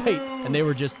tonight, through and they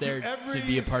were just there to every to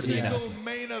be a part of the single announcement.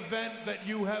 main event that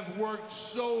you have worked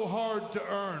so hard to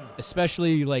earn.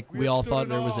 Especially like we have all stood thought in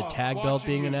there was a awe tag belt watching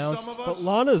being you. announced. Some of But us-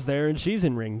 Lana's there and she's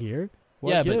in ring gear.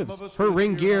 What Yeah, gives? but her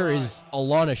ring gear is a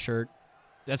Lana shirt.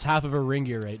 That's half of her ring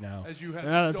gear right now. as you have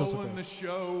Yeah, that's also stolen fair. the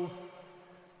show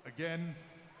again.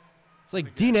 It's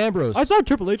like Dean Ambrose. I thought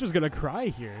Triple H was gonna cry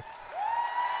here.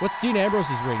 What's Dean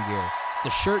Ambrose's ring gear? It's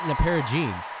a shirt and a pair of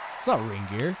jeans. It's not ring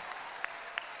gear.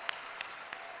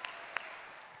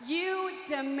 You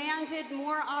demanded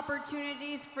more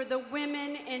opportunities for the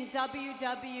women in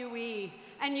WWE,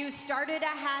 and you started a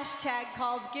hashtag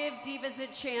called Give Divas a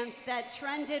Chance that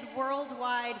trended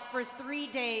worldwide for 3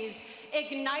 days,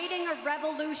 igniting a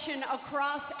revolution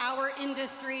across our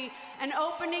industry and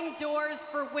opening doors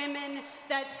for women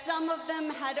that some of them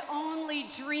had only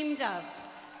dreamed of.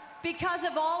 Because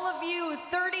of all of you,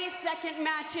 30-second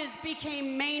matches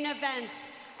became main events.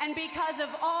 And because of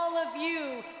all of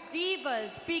you,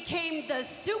 divas became the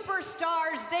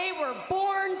superstars they were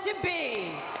born to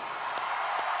be.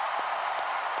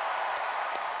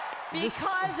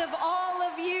 Because of all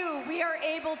of you, we are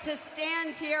able to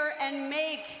stand here and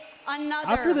make another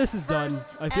After this is done,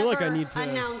 first I feel like I ever need to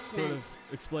announcement. sort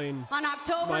of explain On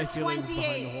October my feelings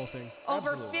behind the 28th, whole thing.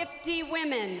 over Absolutely. 50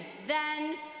 women,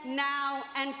 then, now,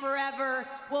 and forever,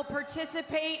 will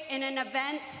participate in an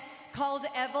event called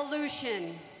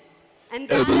Evolution. And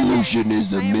that Evolution event,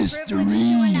 is a I am mystery. privileged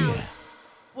to announce,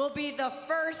 will be the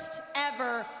first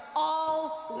ever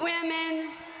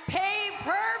all-women's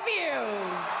pay-per-view.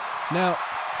 Now,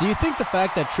 do you think the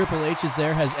fact that Triple H is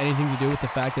there has anything to do with the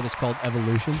fact that it's called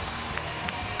Evolution?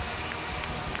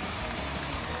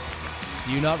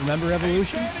 Do you not remember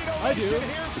Evolution? I do.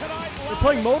 They're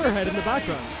playing Motorhead in the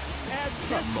background.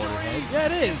 Not Motorhead. Yeah,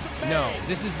 it is. No,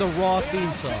 this is the Raw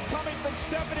theme song.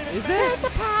 Is it?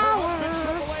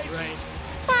 Right.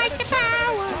 Fight the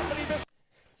power.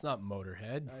 It's not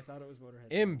Motorhead. I thought it was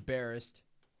Motorhead. Embarrassed.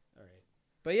 All right.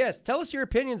 But yes, tell us your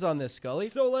opinions on this, Scully.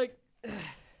 So, like,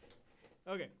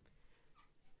 okay.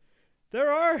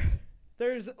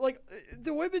 There's, like,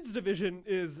 the women's division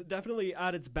is definitely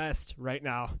at its best right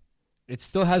now. It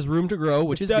still has room to grow,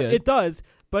 which is good. It does,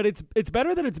 but it's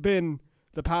better than it's been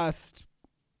the past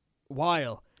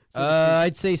while. so to speak.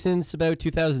 I'd say since about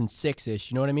 2006-ish,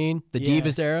 you know what I mean? The Yeah.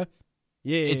 Divas era.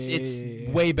 Yeah, It's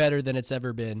way better than it's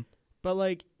ever been. But,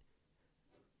 like,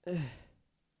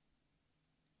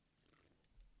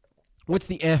 What's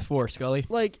the F for, Scully?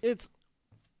 like,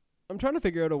 I'm trying to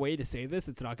figure out a way to say this.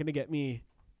 It's not going to get me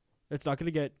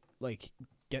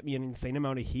an insane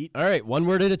amount of heat. All right, one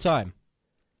word at a time.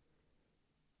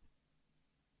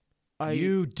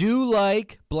 You do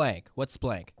like blank. What's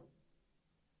blank?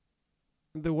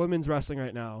 the women's wrestling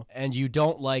right now, and you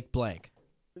don't like blank.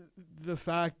 the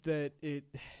fact that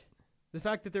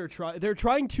they're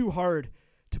trying too hard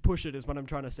to push it is what I'm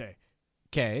trying to say.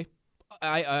 Okay,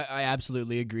 I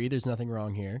absolutely agree. There's nothing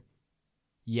wrong here.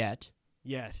 Yet.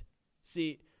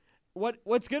 See,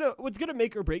 what's gonna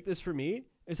make or break this for me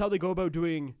is how they go about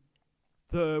doing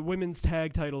the women's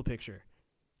tag title picture.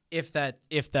 If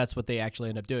that's what they actually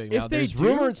end up doing. If Now, they there's do-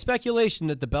 rumor and speculation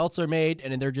that the belts are made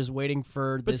and they're just waiting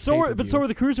for But this so are pay-per-view.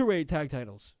 the cruiserweight tag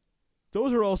titles.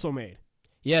 Those are also made.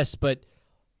 Yes, but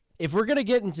if we're gonna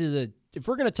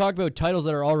talk about titles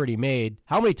that are already made,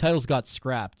 how many titles got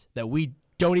scrapped that we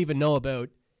don't even know about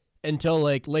until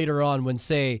like later on when,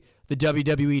 say, the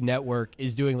WWE Network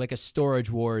is doing like a storage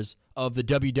wars of the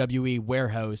WWE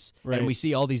warehouse, Right. and we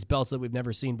see all these belts that we've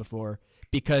never seen before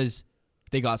because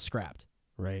they got scrapped.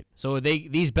 Right. So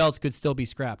these belts could still be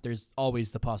scrapped. There's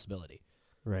always the possibility.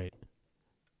 Right.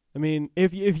 I mean,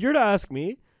 if you're to ask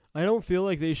me, I don't feel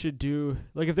like they should do,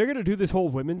 like, if they're going to do this whole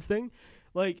women's thing,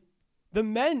 like, the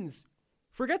men's,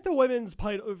 forget the women's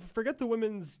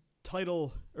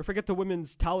title, or forget the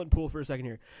women's talent pool for a second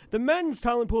here. The men's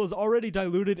talent pool is already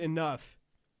diluted enough,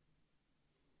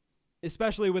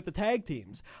 especially with the tag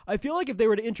teams. I feel like if they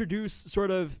were to introduce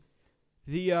sort of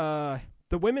the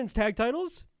women's tag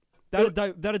titles, that'd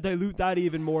dilute that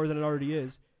even more than it already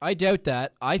is. I doubt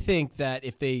that. I think that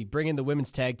if they bring in the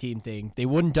women's tag team thing, they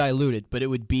wouldn't dilute it, but it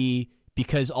would be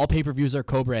because all pay-per-views are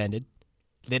co-branded,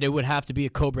 that it would have to be a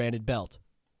co-branded belt.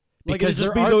 Like it'd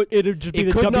just be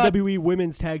the WWE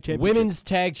Women's Tag Championship. Women's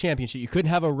Tag Championship. You couldn't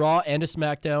have a Raw and a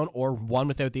SmackDown or one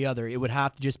without the other. It would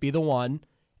have to just be the one,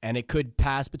 and it could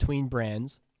pass between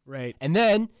brands. Right. And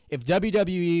then if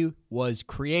WWE was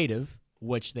creative,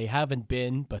 which they haven't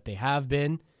been, but they have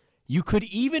been, you could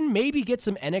even maybe get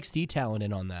some NXT talent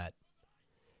in on that.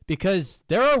 Because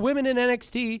there are women in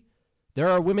NXT. There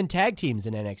are women tag teams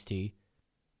in NXT.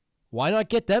 Why not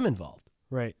get them involved?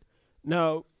 Right.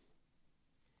 Now,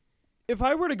 if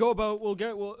I were to go about,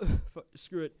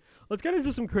 screw it. Let's get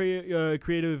into some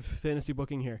creative fantasy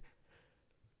booking here.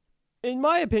 In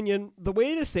my opinion, the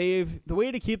way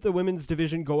to keep the women's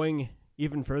division going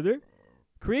even further,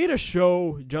 create a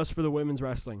show just for the women's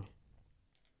wrestling.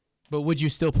 But would you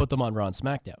still put them on Raw and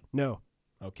SmackDown? No.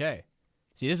 Okay.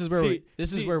 See, this is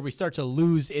where we start to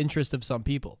lose interest of some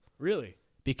people. Really?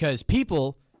 Because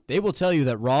people, they will tell you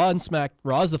that Raw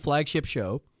is the flagship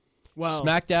show. Well,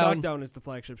 SmackDown is the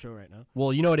flagship show right now.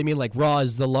 Well, you know what I mean? Like Raw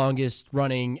is the longest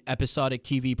running episodic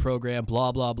TV program,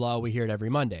 blah, blah, blah. We hear it every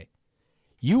Monday.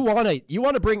 You want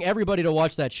to bring everybody to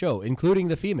watch that show, including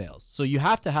the females. So you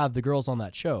have to have the girls on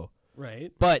that show.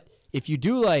 Right. But if you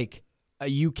do like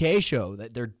a UK show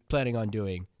that they're planning on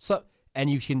doing,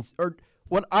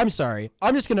 I'm sorry,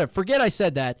 I'm just going to forget I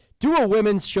said that. Do a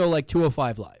women's show like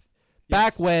 205 Live.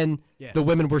 Back when the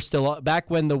women were back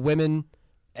when the women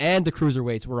and the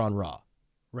cruiserweights were on Raw.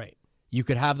 Right. You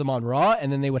could have them on Raw,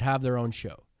 and then they would have their own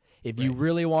show. If you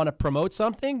really want to promote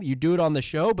something, you do it on the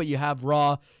show, but you have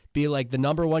Raw be like the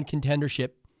number one contendership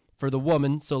for the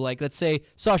woman. So, like, let's say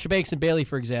Sasha Banks and Bayley,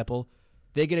 for example,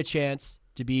 they get a chance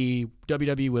to be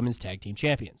WWE Women's Tag Team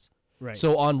Champions. Right.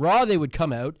 So on Raw, they would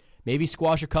come out, maybe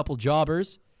squash a couple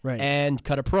jobbers, and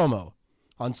cut a promo.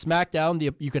 On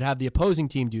SmackDown, you could have the opposing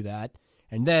team do that.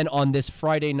 And then on this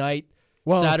Friday night,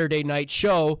 Saturday night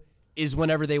show is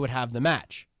whenever they would have the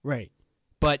match. Right.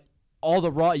 But all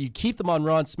the Raw, you keep them on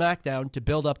Raw and SmackDown to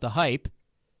build up the hype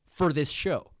for this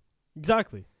show.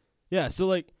 Exactly. Yeah, so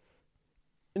like,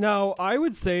 now I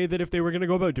would say that if they were going to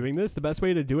go about doing this, the best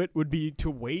way to do it would be to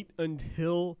wait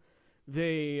until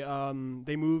until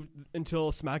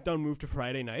SmackDown moved to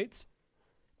Friday nights.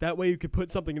 That way you could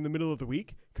put something in the middle of the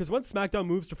week. Because once SmackDown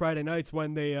moves to Friday nights,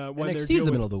 when NXT is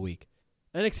the middle of the week.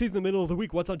 NXT is in the middle of the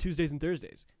week. What's on Tuesdays and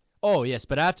Thursdays? Oh yes,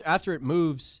 but after it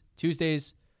moves,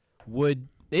 Tuesdays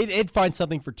they'd find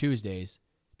something for Tuesdays.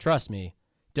 Trust me,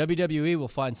 WWE will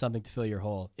find something to fill your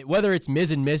hole. Whether it's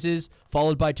Miz and Mrs.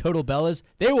 followed by Total Bellas,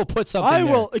 they will put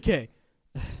something. Okay.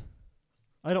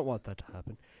 I don't want that to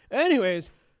happen. Anyways,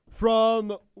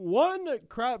 from one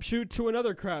crapshoot to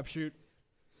another crapshoot,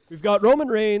 we've got Roman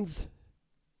Reigns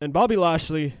and Bobby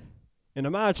Lashley in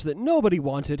a match that nobody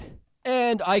wanted.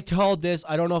 And I called this,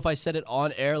 I don't know if I said it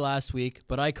on air last week,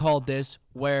 but I called this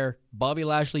where Bobby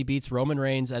Lashley beats Roman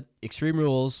Reigns at Extreme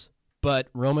Rules, but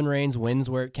Roman Reigns wins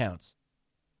where it counts.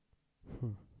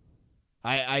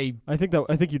 I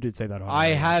think you did say that on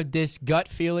I air. had this gut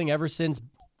feeling ever since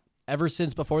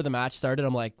before the match started.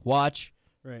 I'm like, watch.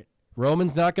 Right.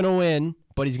 Roman's not going to win,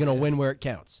 but he's going to win where it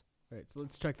counts. Right, so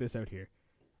let's check this out here.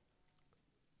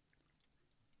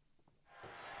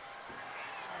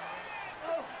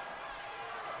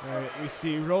 All right, we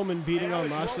see Roman beating on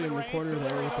Lashley in the corner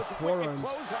there with the forearms.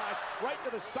 Right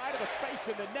to the side of the face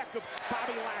and the neck of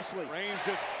Bobby Lashley. Reigns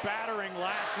just battering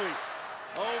Lashley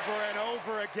over and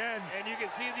over again. And you can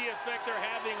see the effect they're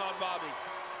having on Bobby.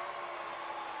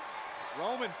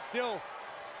 Roman still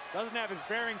doesn't have his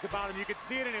bearings about him. You can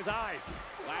see it in his eyes.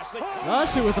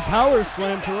 Lashley with the power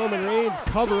slam to Roman Reigns.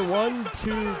 Cover 1,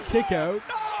 2, kick out.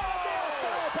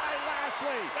 That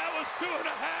was 2.5.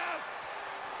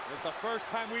 It's the first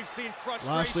time we've seen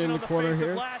frustration Lashley in the on the corner face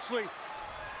here. of Lashley.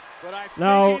 But I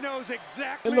Now, think he knows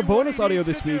exactly in the bonus what he audio needs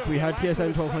this to week, do. we had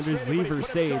TSN 1200's Lee versus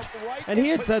Sage, and he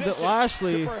had said that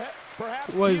Lashley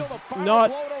was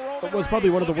probably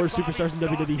one of the worst superstars in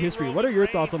WWE history. What are your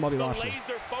thoughts on Bobby Lashley?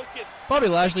 Bobby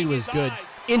Lashley was good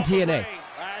in TNA.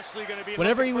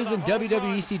 Whenever he was in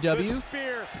WWECW,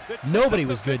 nobody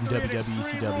was good in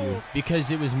WWECW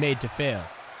because it was made to fail.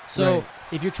 So Right.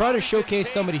 if you're trying to showcase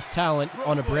somebody's talent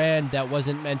on a brand that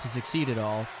wasn't meant to succeed at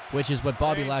all, which is what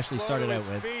Bobby Lashley started out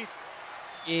with,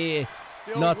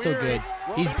 not so good.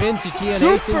 He's been to TNA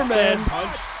since then.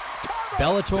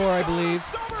 Bellator, I believe.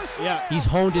 Yeah. He's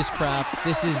honed his craft.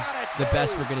 This is the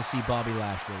best we're going to see Bobby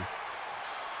Lashley.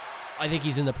 I think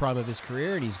he's in the prime of his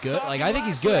career, and he's good. Like, I think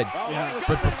he's good. Yeah.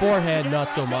 But beforehand,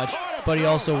 not so much. But he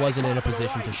also wasn't in a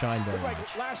position to shine very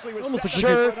much. Almost like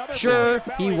Sure,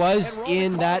 he was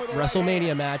in that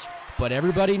WrestleMania match, but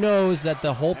everybody knows that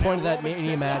the whole point of that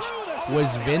Mania match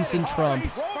was Vince and Trump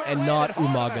and not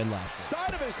Umaga and Lashley.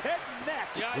 Side of his head and neck.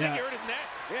 Yeah, I think he hurt his neck.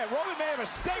 Yeah, Roman may have a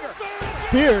stinger.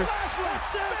 Spear.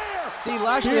 See,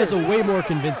 Lashley has a way more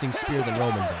convincing spear than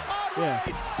Roman does. Yeah.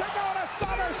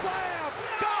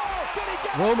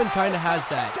 Roman kind of has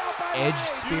that edge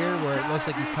spear where it looks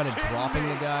like he's kind of dropping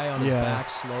the guy on his back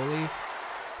slowly.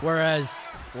 Whereas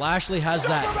Lashley has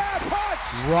that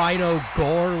Rhino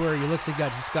gore where he looks like he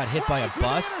just got hit by a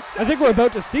bus. I think we're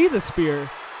about to see the spear.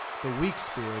 The weak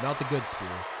spear, not the good spear.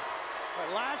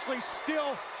 But Lashley's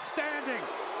still standing,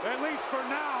 at least for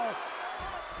now.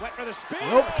 Went for the spear.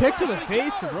 Nope, kick to the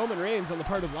face of Roman Reigns on the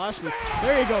part of Lashley.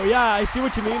 There you go. Yeah, I see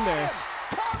what you mean there.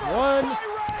 1,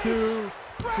 2,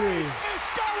 3.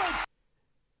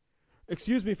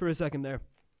 Excuse me for a second there.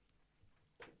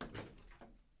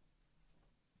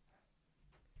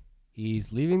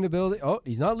 He's leaving the building. Oh,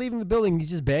 he's not leaving the building. He's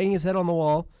just banging his head on the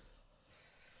wall.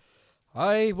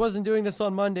 I wasn't doing this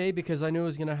on Monday because I knew it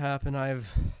was going to happen. I've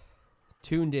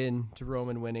tuned in to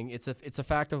Roman winning. It's a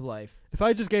fact of life. If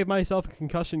I just gave myself a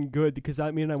concussion, good, because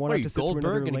that means I want to sit through another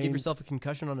Goldberg going to give lanes. yourself a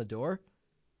concussion on a door?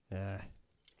 Yeah.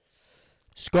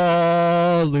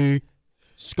 Scully.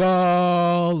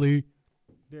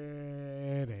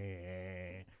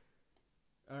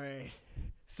 All right.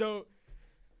 So,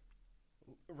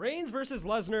 Reigns versus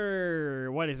Lesnar,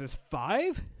 what is this,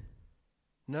 5?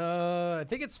 No, I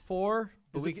think it's 4.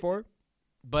 Is it 4?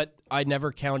 But I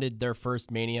never counted their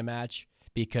first Mania match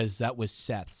because that was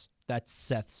Seth's. That's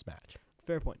Seth's match.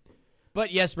 Fair point.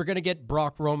 But yes, we're going to get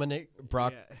Brock Roman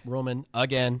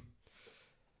again.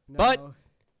 No. But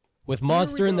with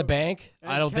Monster in the go. Bank,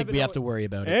 And I don't think Kevin we have to Owens. worry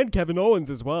about it. And Kevin Owens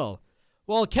as well.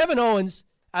 Well, Kevin Owens,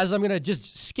 as I'm going to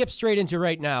just skip straight into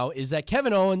right now, is that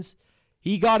Kevin Owens,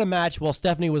 he got a match while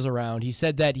Stephanie was around. He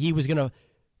said that he was going to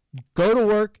go to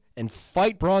work and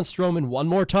fight Braun Strowman one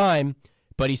more time,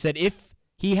 but he said if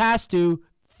he has to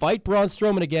fight Braun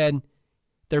Strowman again,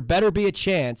 there better be a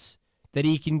chance that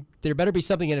there better be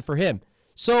something in it for him.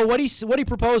 So what he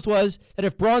proposed was that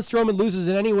if Braun Strowman loses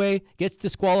in any way, gets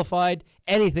disqualified,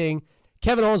 anything,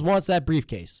 Kevin Owens wants that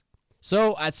briefcase.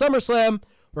 So at SummerSlam,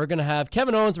 we're going to have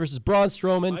Kevin Owens versus Braun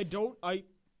Strowman.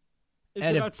 Is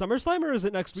it at SummerSlam or is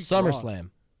it next week? SummerSlam.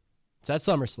 It's at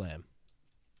SummerSlam.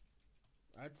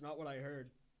 That's not what I heard.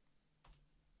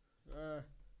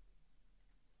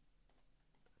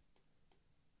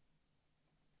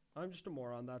 I'm just a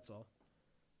moron, that's all.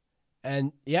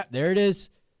 And, yeah, there it is.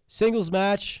 Singles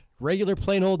match, regular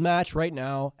plain old match right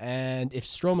now. And if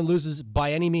Strowman loses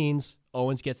by any means,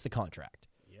 Owens gets the contract.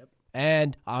 Yep.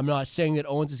 And I'm not saying that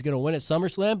Owens is going to win at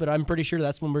SummerSlam, but I'm pretty sure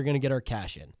that's when we're going to get our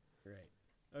cash in.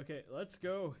 Right. Okay, let's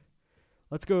go.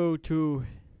 Let's go to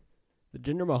the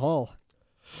Jinder Mahal.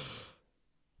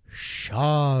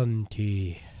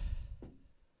 Shanti.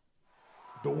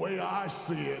 The way I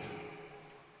see it,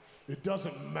 it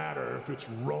doesn't matter if it's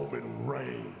Roman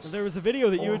Reigns. There was a video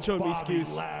that you had shown me, Bobby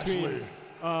Skews, Lashley,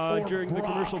 during the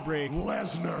commercial break.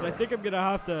 Lesnar. And I think I'm going to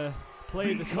have to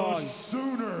play the song.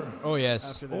 Sooner Oh,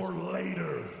 yes. After this. or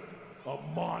later, a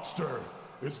monster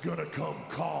is going to come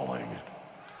calling.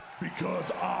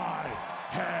 Because I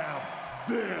have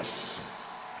this.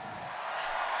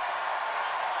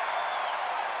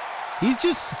 He's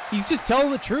just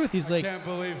telling the truth. He's like, Can't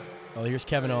believe Oh, here's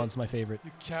Kevin Owens, my favorite.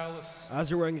 You callous. As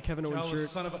you're wearing a Kevin Owens callous shirt.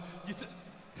 son of a.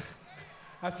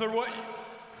 After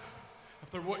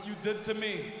what you did to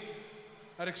me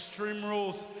at Extreme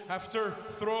Rules, after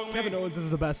throwing Kevin me Owens is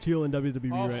the best heel in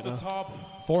WWE off right the now.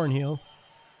 top Foreign heel.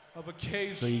 of a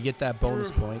cage, So you get that bonus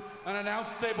through point. an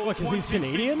announce table What, 'cause 20 he's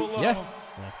Canadian? feet below. Yeah.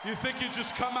 You think you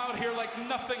just come out here like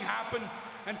nothing happened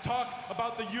and talk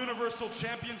about the Universal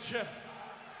Championship?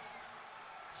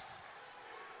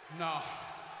 No.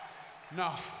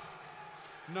 No.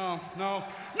 No. No.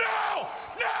 No!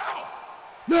 No!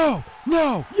 No!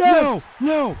 No! Yes!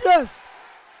 No! Yes!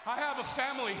 I have a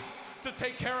family to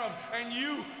take care of, and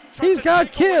you He's to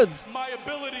got take away kids. my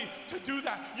ability to do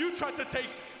that. You tried to take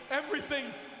everything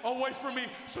away from me.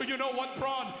 So you know what,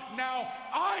 Braun? Now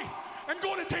I am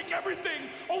going to take everything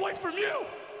away from you.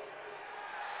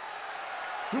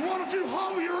 And why don't you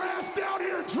haul your ass down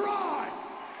here and try?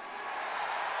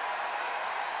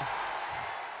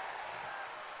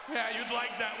 Yeah, you'd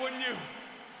like that, wouldn't you?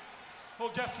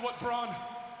 Well, guess what, Braun?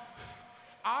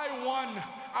 I won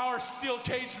our steel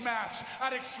cage match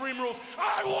at Extreme Rules.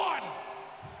 I won!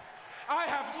 I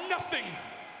have nothing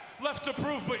left to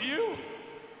prove, but you,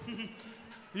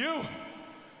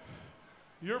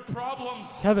 your problems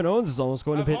Kevin Owens is almost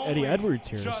going to have pit Eddie only Edwards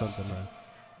here or just something, man.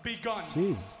 begun.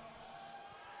 Jesus.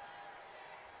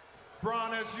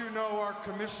 Braun, as you know, our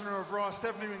commissioner of Raw,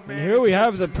 Stephanie McMahon. And here we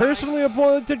have the personally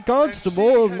appointed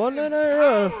constable of Monday Night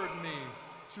Raw. Empowered me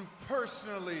to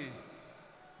personally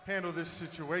handle this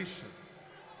situation.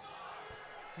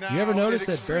 Now, You ever notice at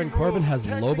that Extreme Baron Corbin Rules, has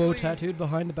Lobo technically, tattooed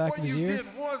behind the back of what his you ear? did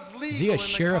was Is he legal a in the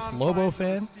Sheriff Lobo confines of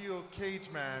fan? the steel cage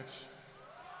match.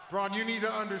 Braun, you need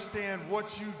to understand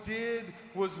what you did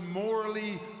was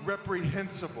morally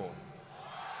reprehensible.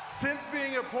 Since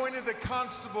being appointed the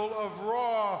constable of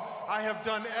Raw, I have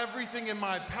done everything in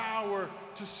my power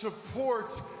to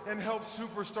support and help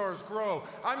superstars grow.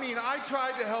 I mean, I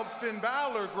tried to help Finn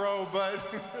Balor grow, but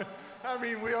I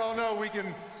mean, we all know we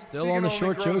can. Still he on can the only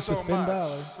short grow jokes so with Finn much,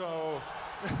 Balor. So.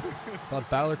 Thought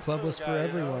Balor Club was for Poor guy,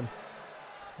 you know? everyone.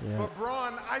 Yeah. But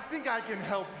Braun, I think I can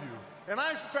help you. And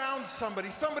I found somebody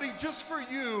just for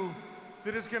you,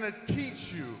 that is going to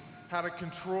teach you how to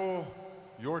control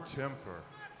your temper.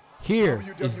 Here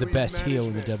is the WWE best heel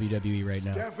in the management. WWE right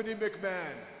now. Stephanie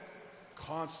McMahon,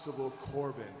 Constable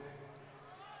Corbin,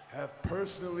 have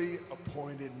personally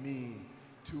appointed me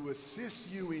to assist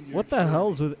you in your What the journey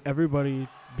hell's with everybody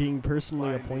being personally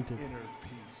finding appointed? inner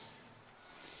peace.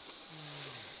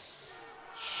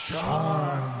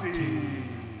 Shanti.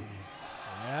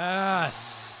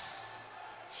 Yes.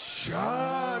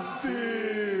 Shanti.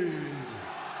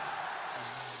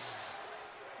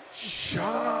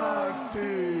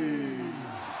 Shanti.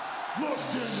 Look,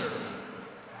 Jinder,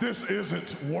 this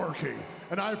isn't working,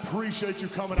 and I appreciate you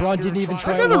coming Braun out here didn't and even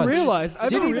trying try to- once.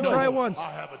 Didn't even try once.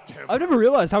 I have a temper. I've never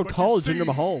realized how But you tall see, Jinder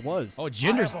Mahal was. Oh, I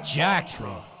Jinder's have a jacked.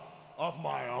 mantra of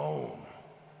my own.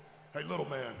 Hey, little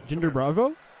man. Jinder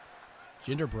Bravo?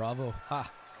 Jinder Bravo.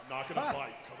 Ha. I'm not gonna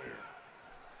bite. Come here.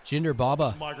 Jinder Baba.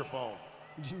 This microphone.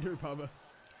 Jinder Bravo.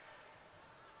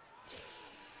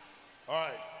 All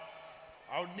right.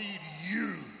 I need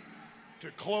you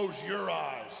to close your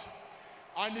eyes.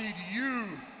 I need you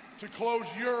to close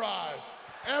your eyes.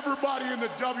 Everybody in the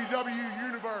WWE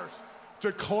universe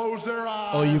to close their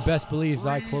eyes. Oh, you best believe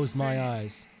I breathe closed my deep,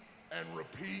 eyes. and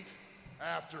repeat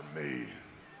after me.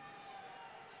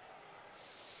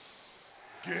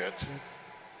 Get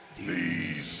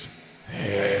these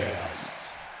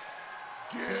hands.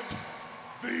 Get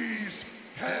these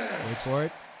hands. Wait for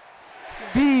it.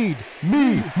 Feed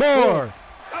me more.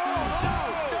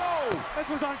 No! This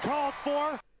was uncalled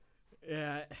for.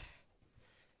 Yeah.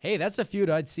 Hey, that's a feud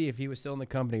I'd see if he was still in the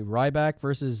company. Ryback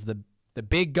versus the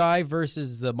big guy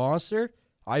versus the monster.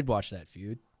 I'd watch that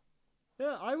feud.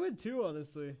 Yeah, I would too,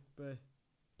 honestly. But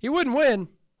He wouldn't win.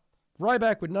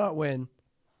 Ryback would not win.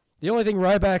 The only thing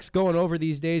Ryback's going over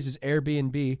these days is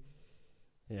Airbnb.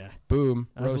 yeah. Boom.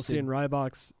 As we'll see in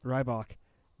Roasted.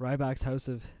 Ryback's House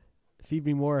of Feed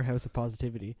Me More, House of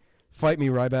Positivity. Fight me,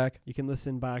 Ryback. You can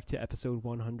listen back to episode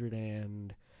 100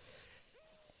 and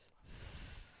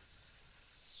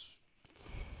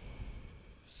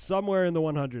somewhere in the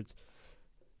 100s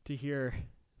to hear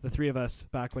the three of us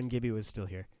back when Gibby was still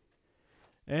here.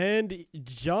 And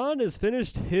John has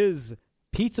finished his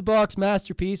Pizza box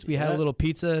masterpiece. We had Yeah. a little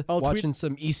pizza, I'll tweet- watching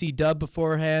some EC dub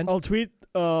beforehand. I'll take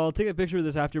a picture of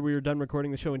this after we were done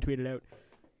recording the show and tweet it out.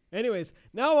 Anyways,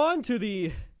 now on to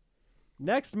the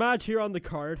next match here on the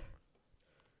card.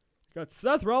 Got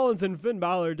Seth Rollins and Finn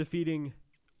Balor defeating?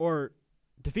 I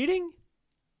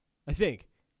think.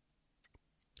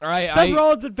 All right, Seth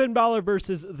Rollins and Finn Balor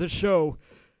versus The Show.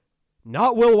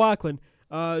 not Will Wacklin,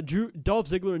 Dolph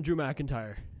Ziggler and Drew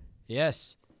McIntyre.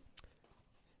 Yes.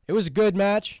 It was a good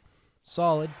match.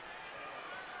 Solid.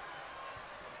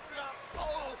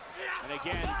 And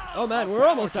again. Oh man, we're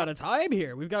almost out of time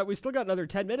here. We still got another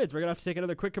 10 minutes. We're gonna have to take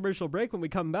another quick commercial break. When we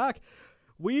come back,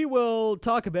 we will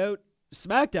talk about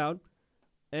SmackDown,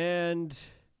 and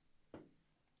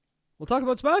we'll talk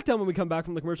about SmackDown when we come back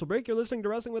from the commercial break. You're listening to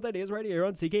Wrestling with Ideas right here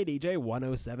on CKDJ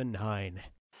 107.9.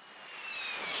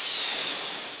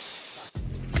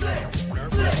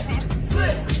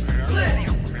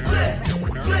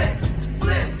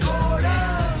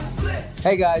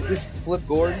 Hey guys, this is Flip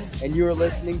Gordon, and you are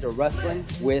listening to Wrestling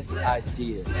with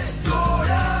Ideas.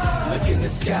 Look in the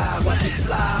sky, watch it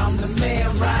fly, I'm the man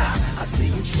ride. I see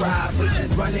you try, but you're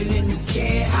running and you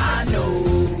can't, I know.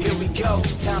 Here we go,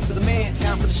 time for the man,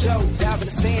 time for the show. Dive in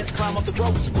the stands, climb up the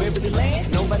ropes, where will they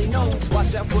land? Nobody knows,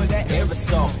 watch out for that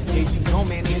aerosol. Here you go,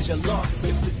 man, here's your loss.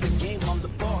 If this a game, I'm the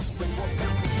boss. Bring more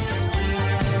bounce.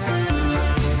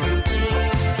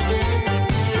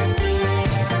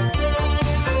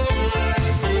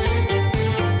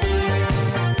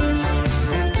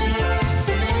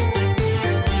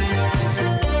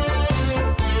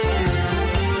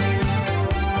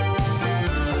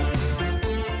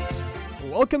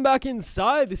 Welcome back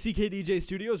inside the CKDJ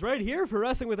studios right here for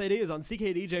Wrestling with Ideas on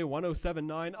CKDJ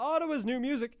 107.9, Ottawa's new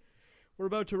music. We're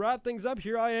about to wrap things up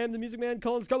here. I am the Music Man,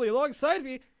 Colin Scully, alongside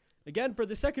me, again, for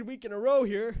the second week in a row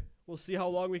here. We'll see how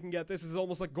long we can get. This is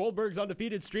almost like Goldberg's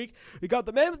undefeated streak. We got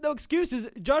the man with no excuses,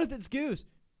 Jonathan Skews.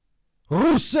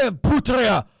 Rusev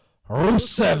Putra,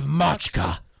 Rusev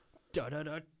Machka.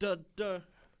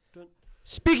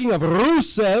 Speaking of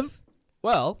Rusev,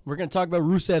 well, we're going to talk about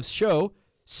Rusev's show.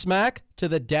 Smack to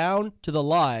the down to the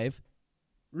live.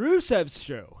 Rusev's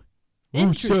show.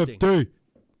 Interesting. Rusev Day.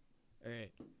 All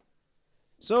right.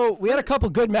 So we had a couple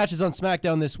good matches on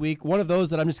SmackDown this week. One of those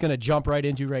that I'm just going to jump right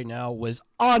into right now was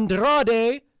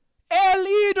Andrade El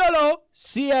Idolo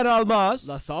Cien Almas.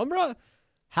 La Sombra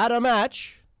had a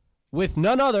match with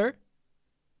none other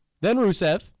than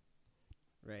Rusev.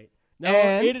 Right. Now,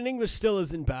 And Aiden English still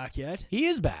isn't back yet. He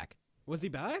is back. Was he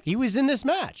back? He was in this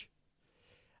match.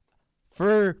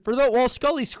 While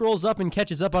Scully scrolls up and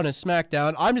catches up on his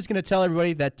SmackDown, I'm just going to tell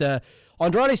everybody that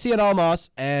Andrade Cien Almas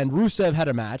and Rusev had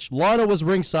a match. Lana was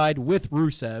ringside with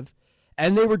Rusev,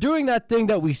 and they were doing that thing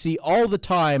that we see all the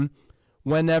time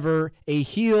whenever a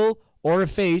heel or a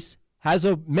face has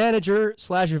a manager /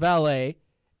 valet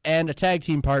and a tag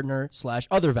team partner /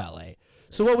 other valet.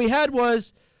 So what we had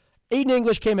was Aiden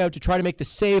English came out to try to make the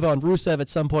save on Rusev at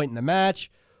some point in the match,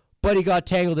 but he got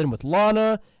tangled in with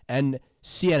Lana, and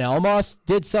Cien Almas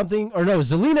did something, or no,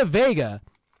 Zelina Vega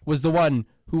was the one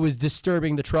who was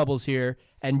disturbing the troubles here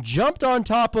and jumped on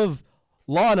top of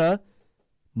Lana,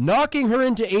 knocking her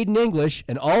into Aiden English,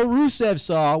 and all Rusev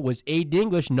saw was Aiden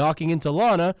English knocking into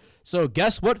Lana. So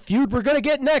guess what feud we're going to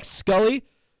get next, Scully?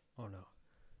 Oh, no.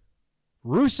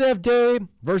 Rusev Day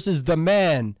versus the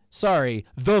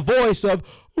voice of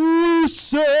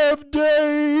Rusev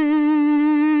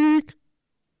Day.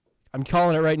 I'm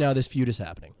calling it right now. This feud is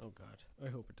happening. Oh, God. I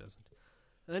hope it doesn't.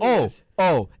 Anyways.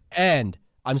 And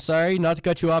I'm sorry not to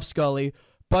cut you off, Scully,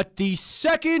 but the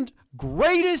second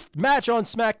greatest match on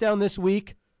SmackDown this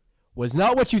week was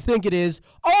not what you think it is.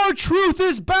 R-Truth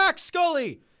is back,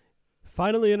 Scully!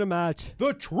 Finally in a match.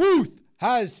 The Truth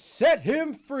has set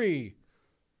him free.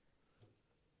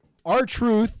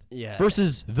 R-Truth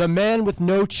versus the man with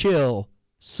no chill,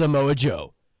 Samoa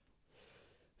Joe.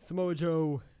 Samoa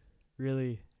Joe,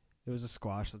 really, it was a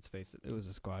squash, let's face it. It was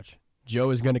a squash.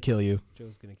 Joe is going to kill you.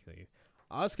 Joe's going to kill you.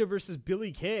 Asuka versus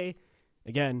Billie Kay.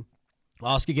 Again.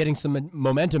 Asuka getting some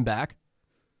momentum back.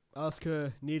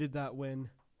 Asuka needed that win.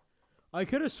 I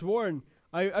could have sworn,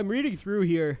 I'm reading through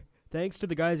here, thanks to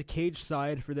the guys at Cage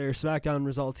Side for their SmackDown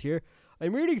results here.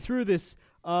 I'm reading through this.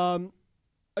 I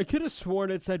could have sworn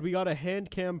it said we got a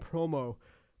hand cam promo.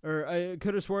 Or I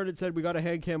could have sworn it said we got a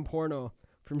hand cam porno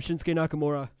from Shinsuke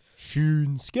Nakamura.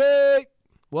 Shinsuke!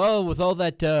 Well, with all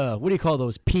that, what do you call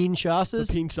those? Pinchasas?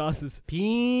 The Pinchasas.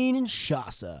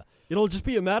 Pinchasa. It'll just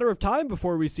be a matter of time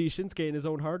before we see Shinsuke in his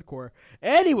own hardcore.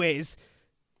 Anyways,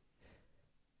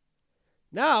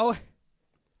 now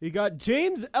you got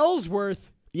James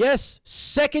Ellsworth. Yes,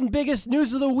 second biggest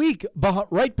news of the week,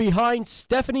 right behind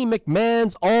Stephanie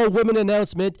McMahon's all-women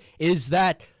announcement, is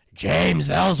that James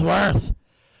Ellsworth,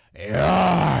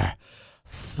 you're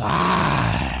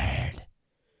fired.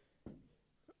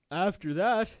 After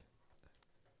that,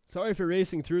 sorry for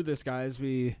racing through this, guys.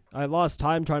 I lost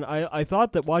time trying. I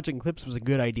thought that watching clips was a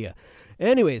good idea.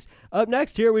 Anyways, up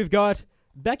next here we've got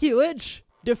Becky Lynch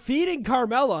defeating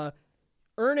Carmella,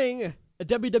 earning a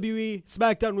WWE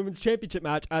SmackDown Women's Championship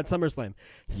match at SummerSlam.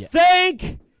 Yeah.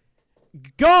 Thank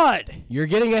God. You're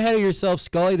getting ahead of yourself,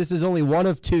 Scully. This is only one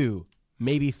of two,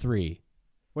 maybe three.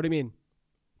 What do you mean?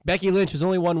 Becky Lynch has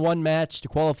only won one match to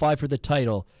qualify for the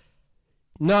title.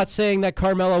 Not saying that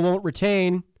Carmella won't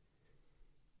retain.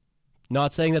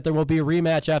 Not saying that there won't be a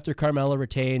rematch after Carmella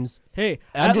retains. Hey,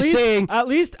 I'm just saying. At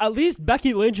least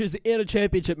Becky Lynch is in a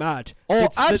championship match. Oh,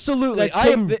 absolutely.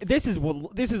 This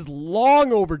is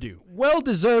long overdue. Well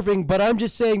deserving, but I'm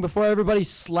just saying before everybody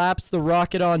slaps the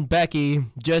rocket on Becky,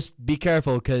 just be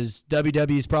careful because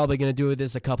WWE is probably going to do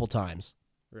this a couple times.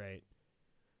 Right.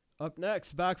 Up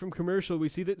next, back from commercial, we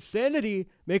see that Sanity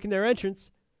making their entrance.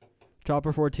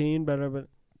 Chopper 14,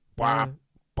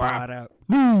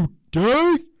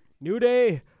 New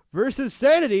Day versus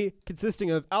Sanity, consisting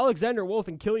of Alexander Wolf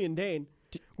and Killian Dane,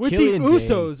 with Killian the Dane.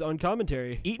 Usos on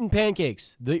commentary. Eating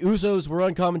pancakes. The Usos were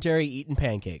on commentary eating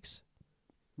pancakes.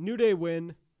 New Day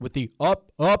win. With the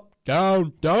up, up,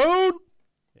 down, down.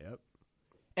 Yep.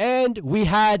 And we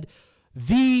had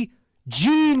the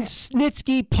Gene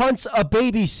Snitsky punts a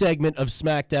baby segment of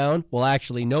SmackDown. Well,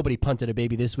 actually, nobody punted a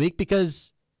baby this week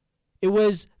because it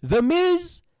was The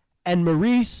Miz and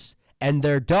Maurice and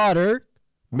their daughter,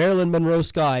 Marilyn Monroe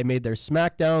Sky, made their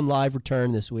SmackDown live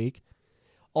return this week.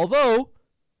 Although,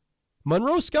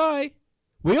 Monroe Sky,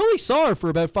 we only saw her for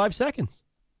about 5 seconds.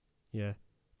 Yeah.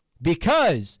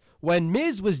 Because when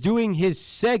Miz was doing his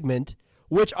segment,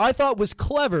 which I thought was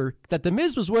clever, that The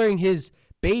Miz was wearing his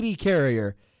baby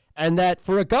carrier, and that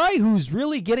for a guy who's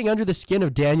really getting under the skin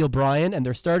of Daniel Bryan, and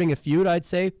they're starting a feud, I'd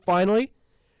say, finally,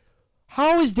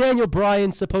 how is Daniel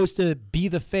Bryan supposed to be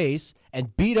the face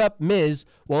and beat up Miz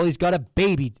while he's got a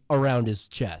baby around his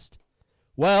chest?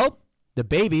 Well, the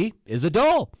baby is a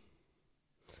doll.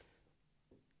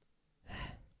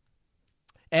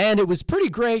 And it was pretty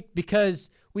great because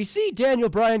we see Daniel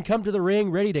Bryan come to the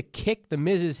ring ready to kick the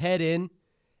Miz's head in.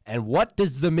 And what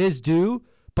does the Miz do?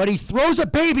 But he throws a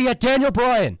baby at Daniel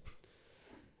Bryan.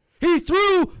 He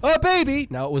threw a baby.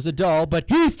 Now, it was a doll, but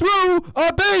he threw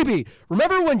a baby.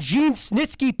 Remember when Gene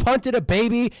Snitsky punted a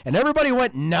baby and everybody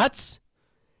went nuts?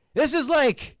 This is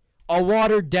like a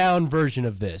watered-down version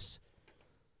of this.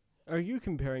 Are you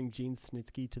comparing Gene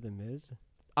Snitsky to The Miz?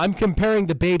 I'm comparing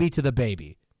the baby to the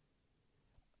baby.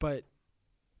 But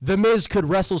The Miz could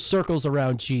wrestle circles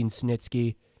around Gene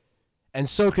Snitsky, and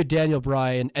so could Daniel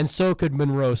Bryan, and so could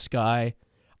Monroe Sky.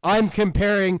 I'm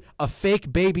comparing a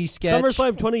fake baby sketch.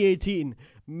 SummerSlam 2018,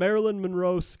 Marilyn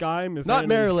Monroe Sky. Not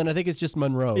Marilyn, I think it's just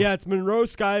Monroe. Yeah, it's Monroe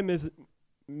Sky,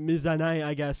 Mizanai,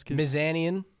 I guess.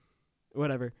 Mizanian?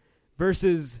 Whatever.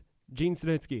 Versus Gene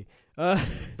Snitsky.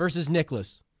 Versus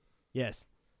Nicholas. Yes.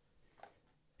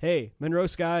 Hey, Monroe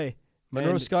Sky.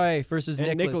 Monroe Sky versus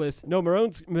Nicholas. No, Monroe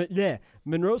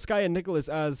Sky and Nicholas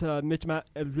as mixed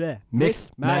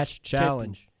match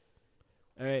challenge.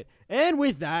 All right. And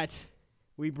with that,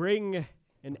 we bring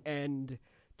an end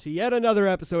to yet another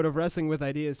episode of Wrestling with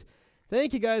Ideas.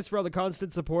 Thank you guys for all the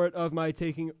constant support of my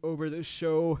taking over this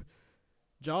show.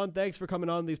 John, thanks for coming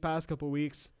on these past couple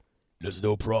weeks. There's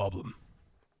no problem.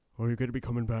 Are you going to be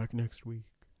coming back next week?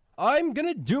 I'm going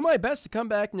to do my best to come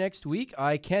back next week.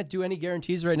 I can't do any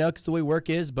guarantees right now because the way work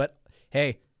is, but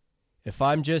hey, if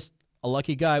I'm just a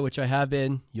lucky guy, which I have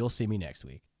been, you'll see me next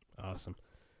week. Awesome.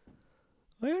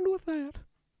 And with that,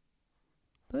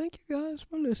 thank you guys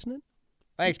for listening.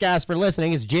 Thanks, guys, for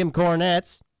listening. It's Jim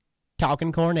Cornette's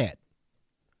Talking Cornette.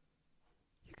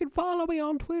 You can follow me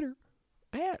on Twitter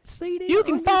at CD. You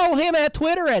can follow him at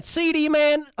Twitter at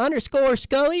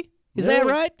CDman_Scully. Is that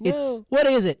right? No. What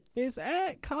is it? It's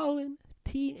at Colin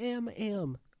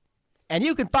TMM. And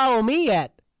you can follow me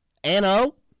at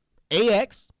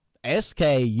NOAXSKUCE.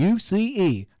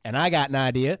 And I got an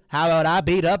idea. How about I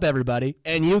beat up everybody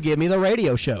and you give me the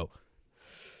radio show?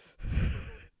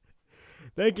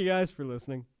 Thank you guys for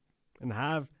listening and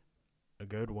have a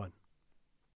good one.